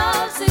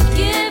enough to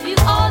give you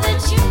all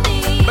that you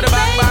need.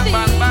 Bang, bang,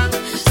 bang, bang.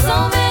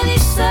 So many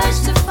search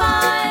to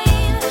find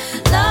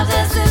love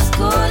that's as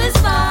good as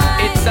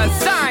mine. It's a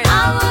sign.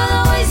 I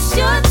will waste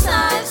your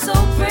time, so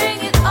bring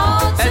it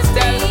all to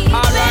me,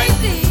 alright.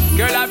 baby.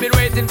 Girl, I've been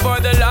waiting for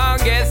the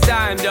longest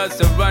time just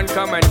to run,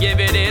 come and give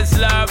it this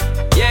love.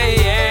 Yeah,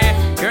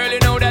 yeah. Girl, you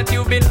know that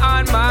you've been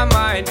on my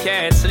mind.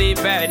 Can't sleep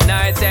at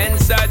night and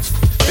such.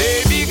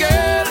 Baby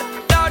girl,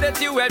 now that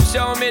you have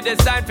shown me the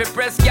sign for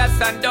press gas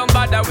and don't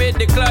bother with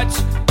the clutch.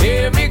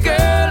 Hear me,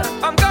 girl,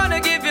 I'm gonna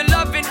give you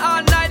loving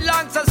all night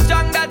long, so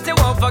strong that you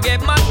won't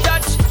forget my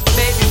touch.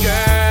 Baby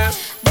girl,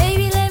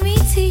 Baby, let me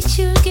teach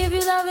you, give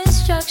you love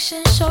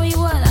instruction, show you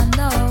what I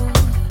know.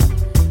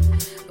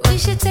 We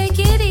should take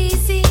it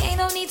easy, ain't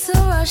no need to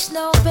rush,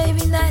 no,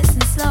 baby, nice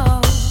and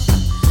slow.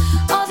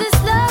 All this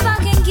love I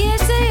can give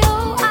to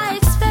you, I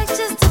expect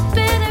just a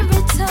bit in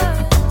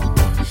return.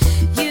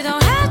 You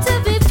don't have to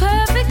be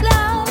perfect,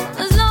 love,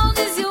 as long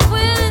as you're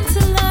willing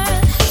to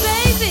learn.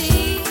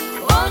 Baby,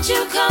 won't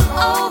you come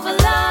over,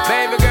 love?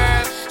 baby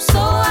girl, So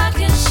I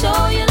can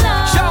show you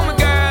love. show me,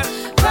 girl.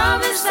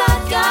 Promise I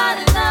got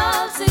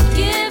enough to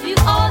give you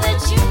all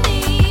that you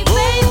need,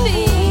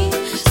 baby.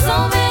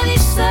 So many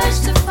search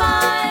to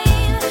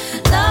find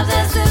love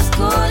that's as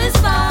good as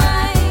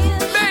mine.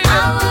 Baby.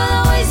 I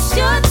will waste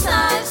your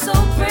time, so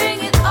bring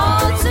it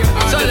all to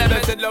me. So let me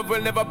say love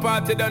will never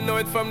part, you don't know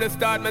it from the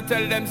start. Me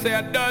tell them say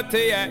I'm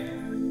dirty, yeah.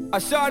 A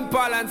Sean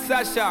Paul and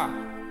Sasha,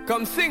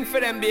 come sing for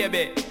them,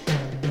 baby.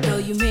 Though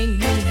you make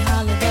me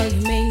holler, though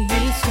you make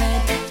me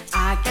sweat,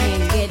 I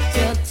can't get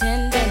your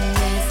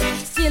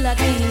tenderness. Still I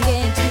can't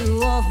get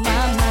you off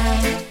my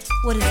mind.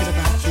 What is it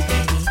about you,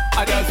 baby?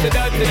 I just say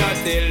dirty,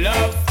 dirty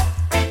love.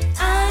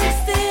 I'm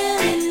still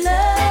in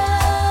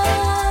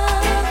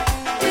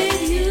love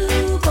with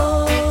you,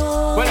 boy.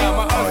 Well, I'm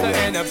a hustler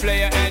and a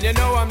player, and you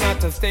know I'm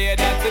not a stayer.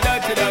 That's a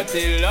dirty,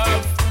 dirty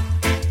love.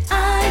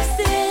 I'm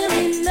still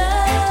in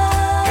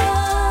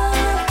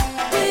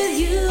love with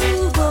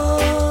you,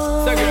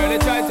 boy. So girl, you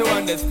try to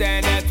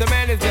understand that a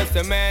man is just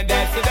a man.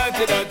 That's a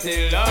dirty,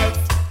 dirty love.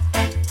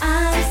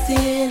 I'm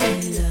still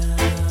in love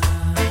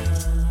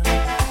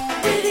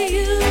with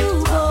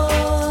you,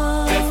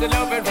 boy. That's the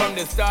loving from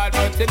the start,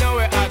 but you know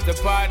we're at the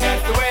part.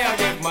 That's the way I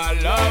give my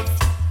love.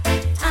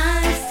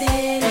 I'm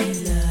still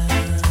in love.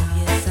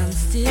 Yes, I'm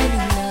still in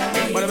love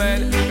with What a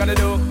man gotta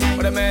do,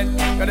 what a man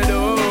gotta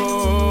do.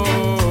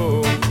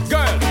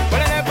 Girl,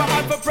 when I never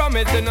had for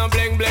promising, I'm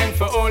bling bling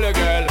for all a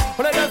girl.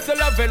 When I just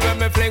love it when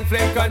me fling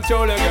fling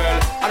control a girl.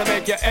 And I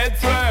make your head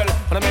swirl,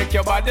 and I make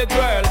your body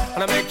twirl,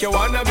 and I make you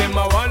wanna be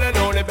my one and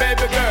only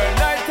baby girl.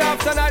 Night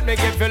after night, make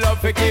you feel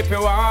love to keep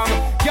you warm.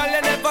 Girl,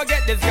 you never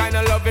get this kind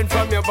of loving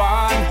from your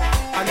bond.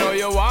 I know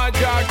you want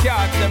your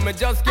cats, and me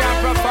just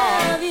can't I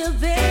perform. love you,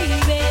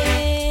 baby.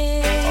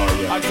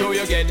 I know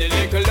you get the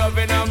little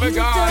loving of a You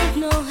God.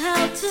 don't know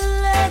how to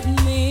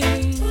love me.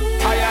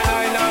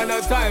 I know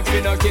no time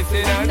for no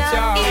kissing and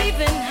chow. Not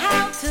even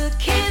how to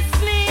kiss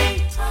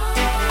me.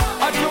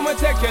 I But you may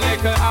take your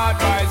little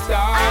advice,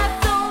 dog. I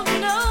don't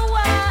know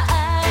why.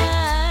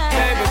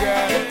 Baby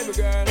girl, baby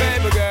girl,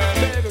 baby girl,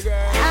 baby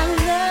girl. I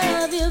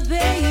love you,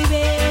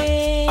 baby.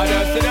 I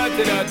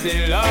dirty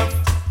love.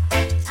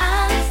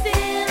 I'm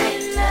still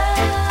in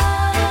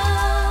love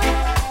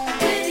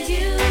with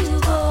you,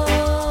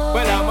 boy.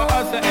 Well, I'm a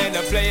hustler and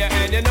a player,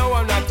 and you know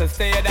I'm not to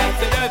stay. That's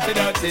the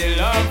dirty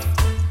love.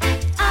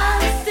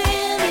 I'm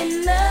still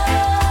in love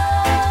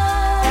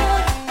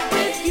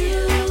with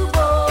you,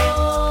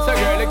 boy. So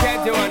girl,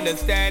 can't you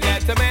understand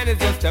that a man is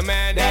just a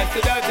man? That's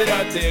the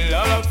dirty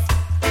love.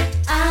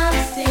 I'm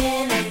still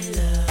in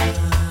love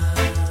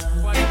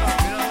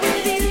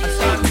with you,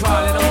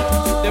 boy.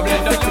 The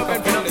blend of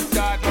love from the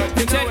start, but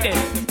you check it.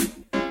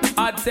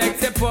 Hot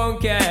sexy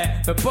punky,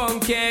 the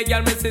punky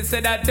girl, me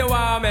say that you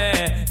want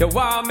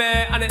me,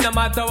 and it no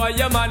matter what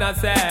your man I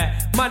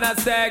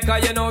say,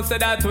 cause you know say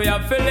that we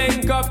are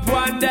filling up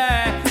one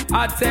day.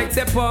 Hot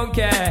sexy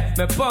punky,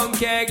 me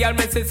punky girl,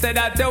 me say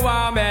that you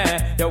want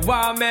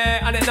me,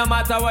 and it no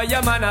matter what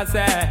your man I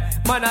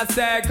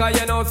say, cause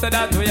you know say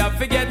that we are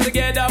get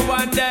together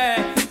one day.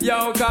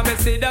 Yo, come and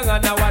sit down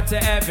and I watch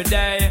it every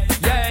day.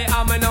 Yeah,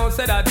 I'ma know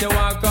say that you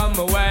want come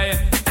away.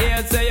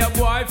 Here say your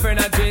boyfriend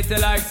I treat you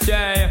like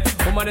stray.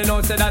 Woman, you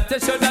know say that you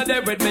should have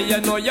there with me.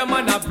 You know your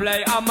man a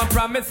play. I'ma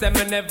promise him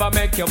me never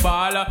make you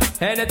ball.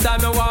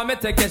 Anytime you want me,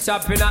 take you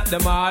shopping at the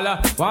mall.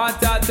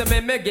 Want talk to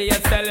me give you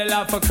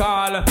cellular for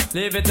call.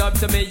 Leave it up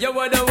to me, you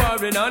wouldn't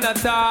worry none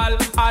at all.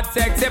 Hot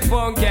sexy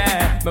punky,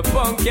 me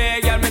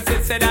punky girl, me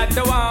say that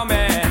you want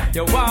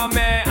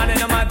me, and it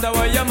no matter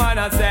what your man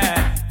a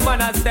say. Man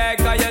I say,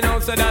 cause you know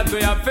so that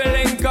we are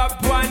filling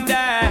up one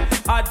day.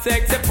 Hot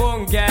sexy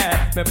punky,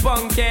 me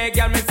punky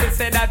girl, me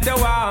say that you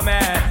want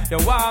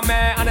me,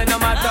 and it no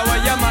matter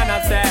what your man I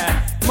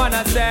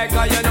say,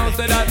 cause you know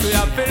so that we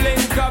are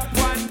filling up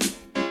one.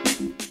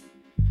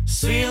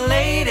 Sweet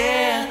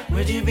lady,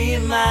 would you be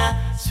my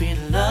sweet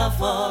love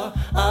for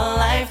a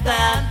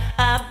lifetime?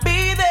 I'll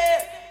be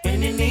there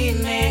when you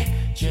need me.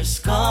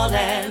 Just call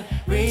and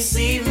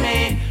receive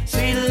me.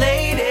 Sweet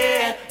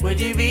lady, would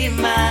you be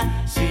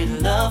my sweet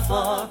love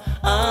for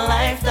a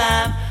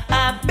lifetime?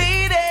 I'll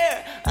be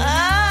there.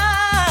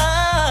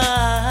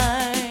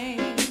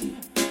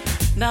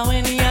 Now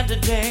any other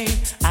day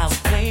I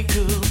would play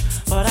cool,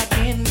 but I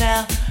can't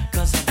now,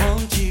 cause I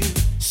want you.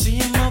 See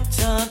him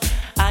uptown,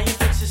 how you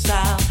fix your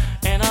style,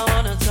 and I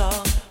wanna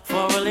talk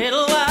for a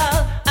little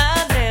while.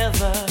 I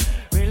never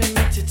really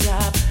met your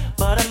type,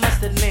 but I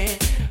must admit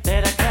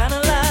that I kinda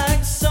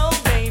like. So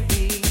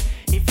baby,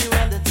 if you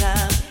have the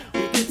time,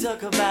 we could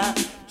talk about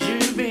you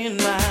being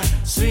my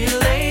sweet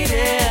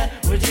lady.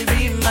 Would you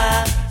be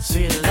my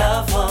sweet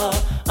love for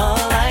a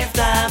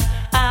lifetime?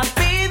 I'll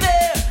be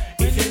there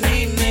if you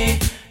need me.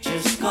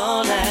 Just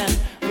call and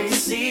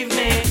receive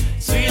me.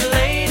 Sweet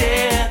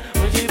lady,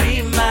 would you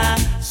be my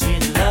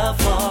sweet love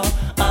for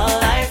a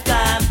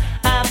lifetime?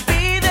 I'll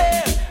be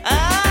there.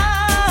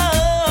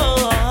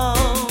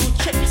 Oh,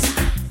 check this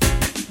out.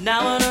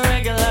 Now on a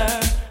regular,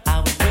 I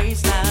would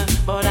waste time,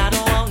 but I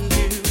don't want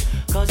to,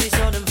 cause you're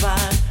so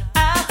divine. I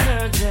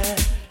heard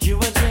that you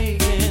were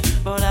taken,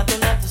 but I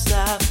don't have to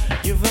stop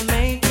you from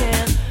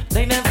making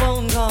late night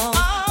phone calls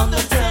on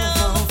the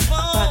telephone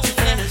about your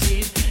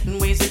fantasies and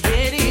ways to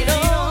get it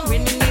on.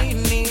 When you need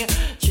me,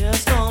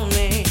 just call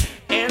me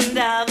and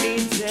I'll be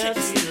there.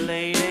 Sweet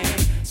lady,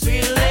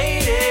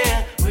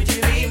 would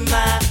you be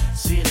my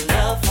sweet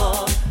love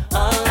for a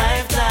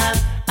lifetime?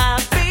 I'll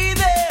be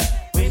there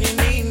when you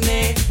need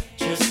me.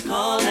 Just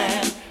call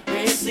and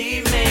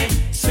receive me.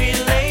 Sweet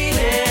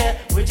lady,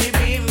 would you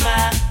be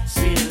my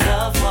sweet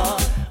love for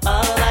a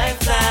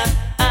lifetime?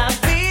 I'll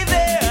be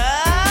there.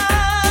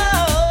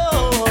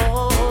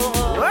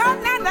 Oh,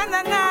 na na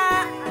na na,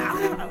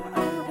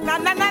 na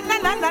na na na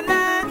na na na.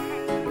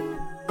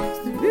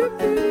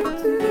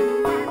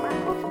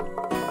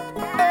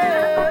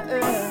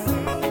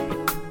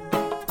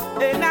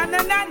 Na na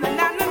na na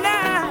na na na.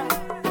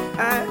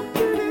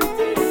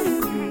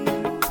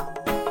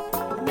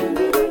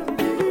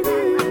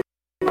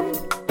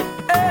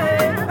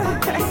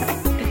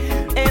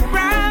 A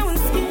brown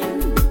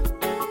skin,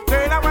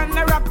 girl, I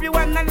wanna wrap you,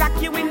 wanna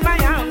lock you in my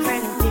arms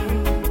and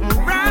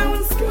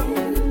brown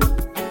skin,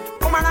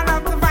 woman, I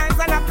love the vibes,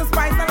 I love the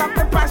spice, I love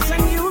the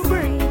passion you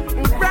bring.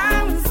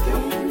 Brown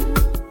skin,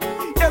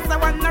 yes, I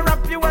wanna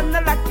wrap you,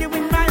 wanna lock you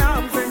in my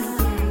arms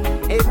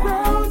and a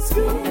brown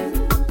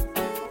skin,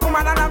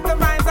 woman, I love the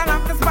vibes, I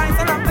love the spice,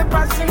 I love the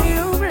passion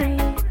you bring.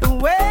 The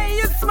way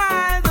you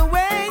smile, the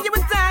way you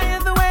attire,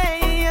 the way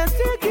you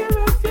take care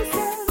of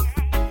yourself.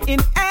 In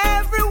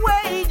every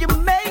way you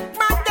make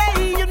my day,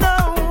 you know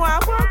I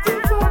want you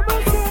for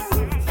myself.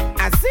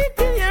 I see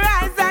in your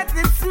eyes that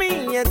it's me,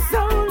 it's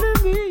only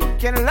me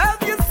can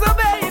love you so,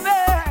 baby.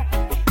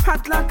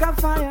 Hot like a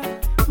fire,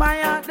 my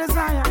heart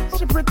desire.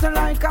 She pretty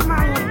like a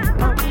Maya.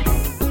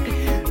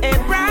 A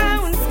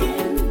brown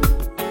skin,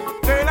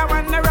 girl, I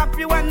wanna wrap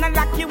you, wanna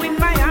lock you in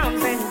my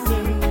arms and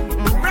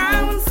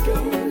brown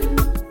skin,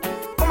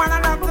 woman, I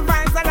love the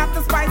vibes, I love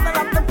the spice, I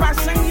love the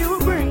passion you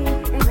bring.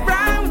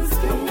 Brown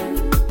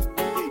skin,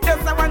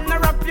 yes, I wanna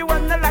wrap you,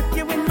 wanna lock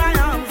you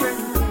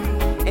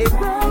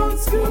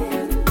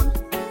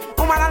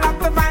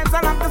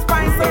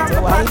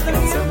a wife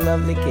and some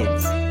lovely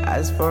kids.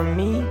 As for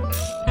me,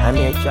 I'm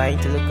here trying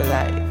to look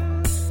alive.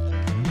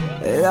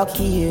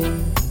 Lucky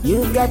you,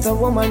 you've got a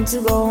woman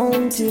to go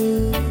home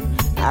to.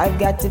 I've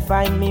got to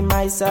find me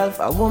myself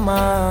a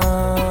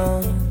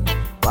woman.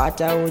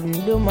 What I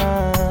wouldn't do,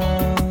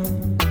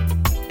 man.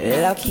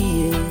 Lucky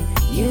you,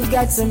 you've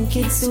got some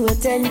kids to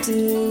attend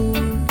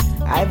to.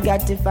 I've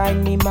got to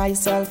find me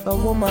myself a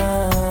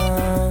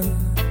woman.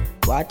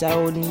 What I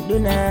wouldn't do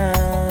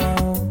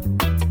now.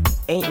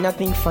 Ain't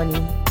nothing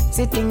funny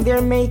sitting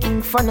there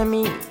making fun of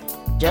me.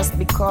 Just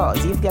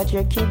because you've got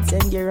your kids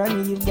and your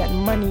honey, you've got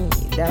money.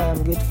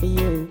 Damn good for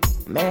you.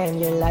 Man,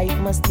 your life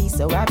must be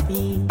so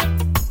happy.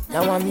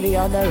 Now on the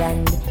other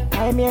hand,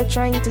 I'm here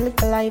trying to look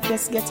alive,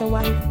 just get a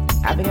wife.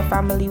 Having a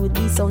family would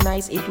be so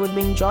nice, it would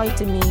bring joy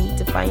to me.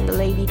 To find a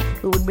lady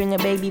who would bring a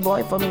baby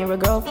boy for me or a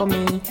girl for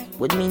me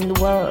would mean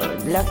the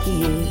world. Lucky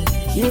you,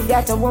 you've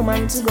got a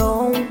woman to go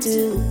home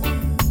to.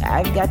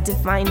 I've got to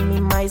find me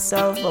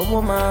myself a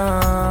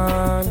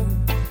woman.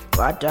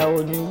 What I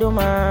wouldn't do,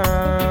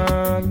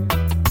 man.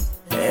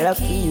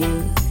 Lucky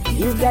you,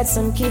 you've got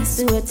some kids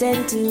to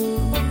attend to.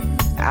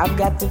 I've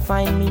got to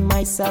find me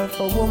myself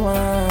a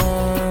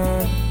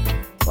woman.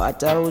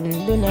 What I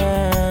wouldn't do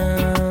now.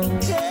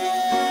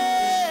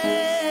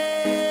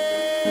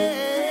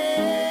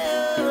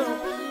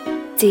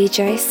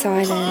 DJ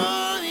Silent.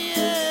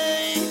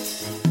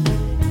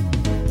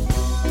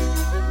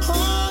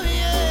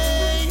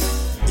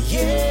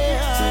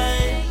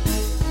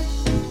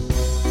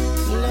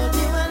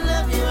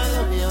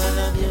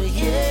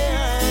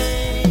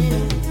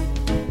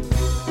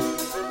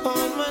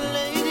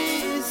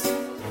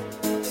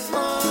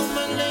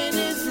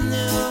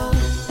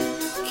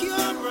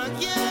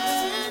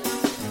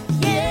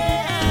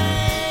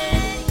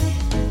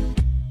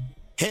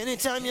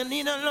 Anytime you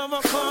need a lover,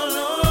 call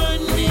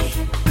on me.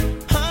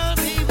 I'll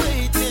be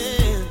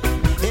waiting.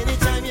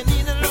 Anytime you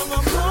need a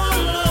lover,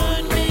 call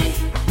on me.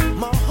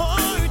 My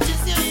heart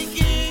is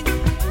aching.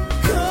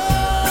 Call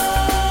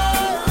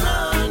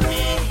on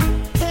me.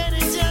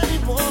 Anytime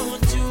you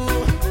want to.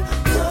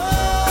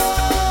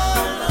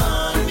 Call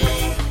on me.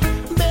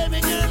 Baby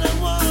girl, I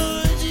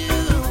want you.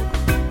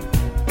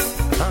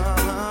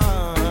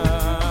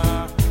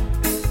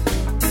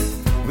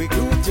 We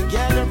grew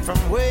together from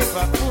way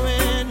back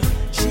when.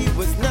 She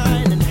was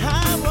 9 and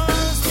I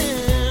was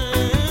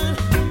 10.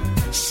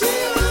 She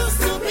used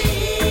to be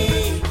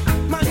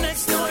my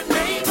next door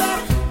neighbor.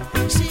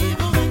 She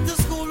even went to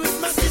school with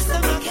my sister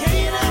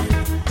Makeda.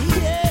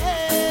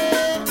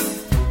 Yeah.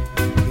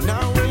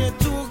 Now we're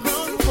two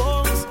grown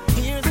folks.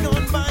 Years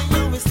gone by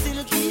and we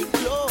still keep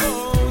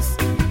close.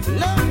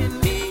 Loving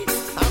me,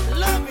 I'm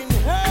loving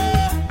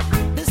her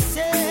the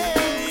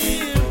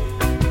same.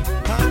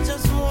 I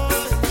just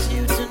want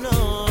you to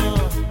know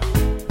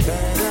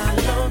that I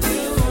love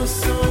you.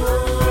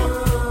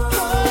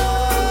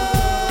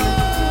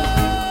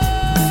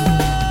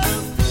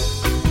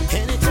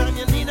 Anytime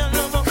you need a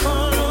lover,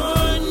 call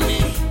on me.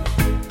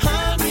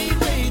 I'll be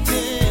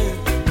waiting.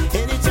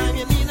 Anytime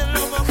you need a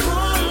lover,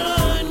 call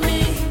on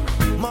me.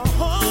 My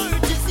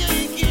heart is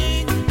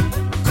aching.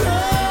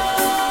 Call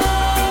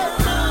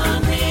on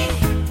me.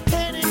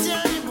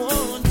 Anytime you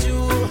want to.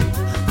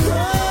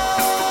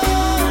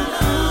 Call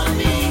on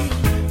me.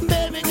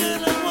 Baby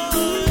girl, I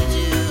want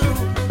you.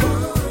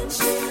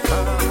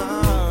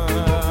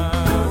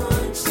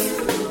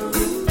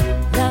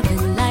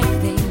 Loving like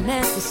they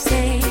meant the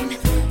same.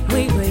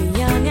 We were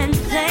young and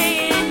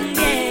playing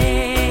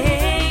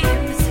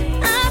games.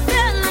 I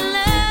fell in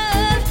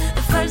love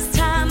the first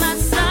time I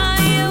saw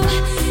you,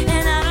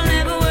 and I don't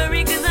ever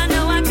worry 'cause I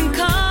know I can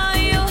call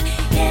you.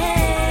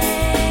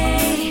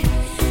 Yeah.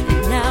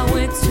 Now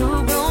we're two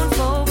grown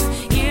folks.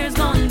 Years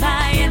gone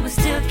by and we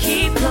still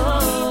keep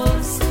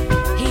close.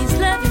 He's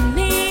loving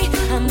me,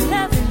 I'm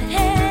loving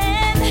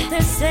him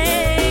the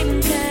same.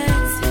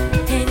 'Cause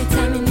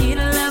anytime you need a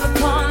lover,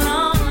 call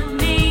on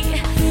me.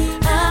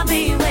 I'll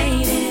be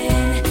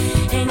waiting.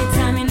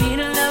 Anytime you need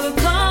a lover,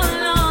 call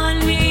on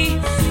me.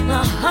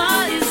 My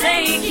heart is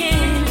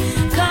aching.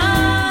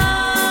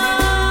 Call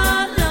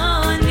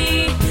on me.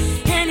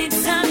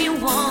 Anytime you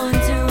want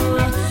to.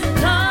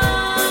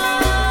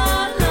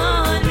 Call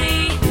on me.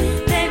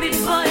 Baby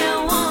boy, I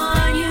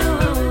want you.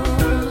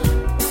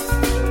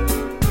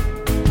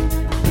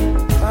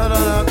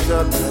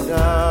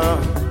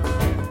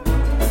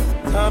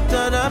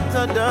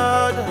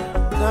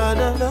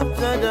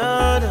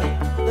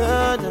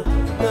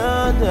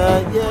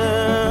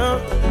 Yeah.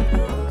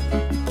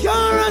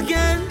 You're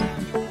again.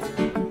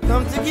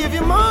 Come to give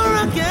you more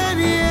again.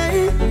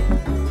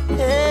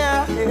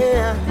 Yeah.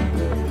 Yeah.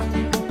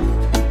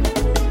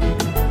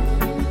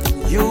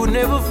 You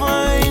never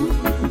find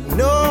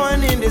no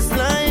one in this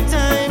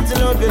lifetime to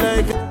love you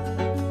like.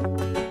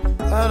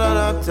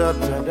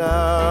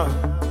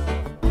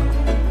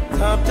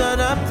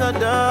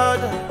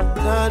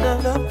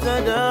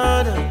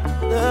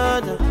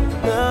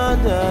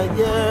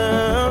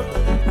 Yeah.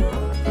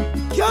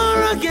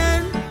 You're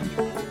again.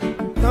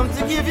 Come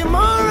to give you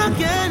more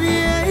again.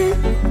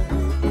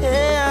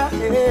 Yeah.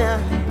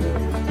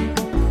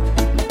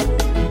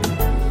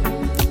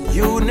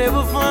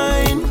 never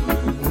find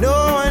no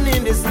one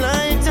in this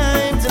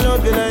lifetime to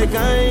love you like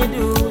I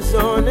do.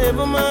 So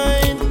never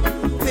mind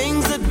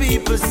things that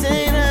people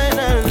say that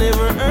I'll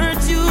never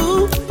hurt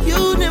you.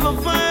 You never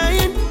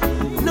find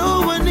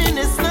no one in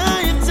this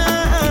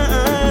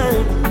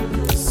lifetime.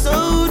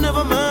 So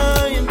never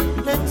mind,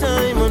 let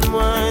time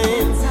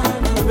unwind.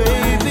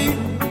 Baby,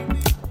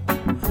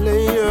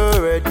 lay your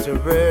head to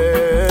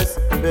rest,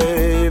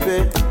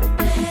 baby.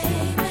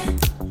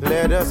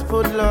 Let us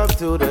put love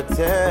to the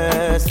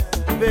test,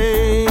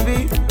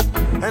 baby,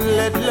 and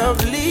let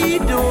love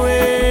lead the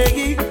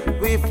way.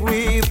 If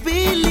we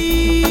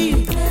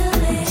believe,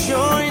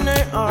 join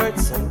our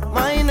hearts and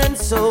mind and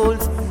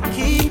souls,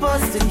 keep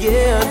us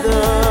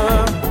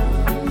together.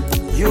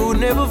 You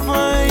never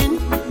find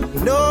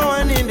no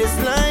one in this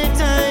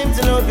lifetime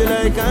to love you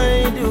like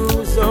I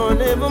do. So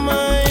never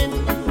mind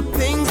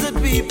things that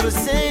people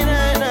say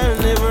that I'll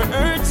never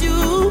hurt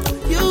you.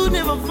 You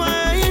never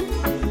find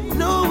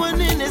no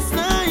one in this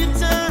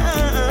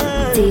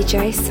lifetime.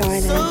 DJ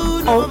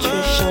Silent,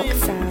 Ultra Shot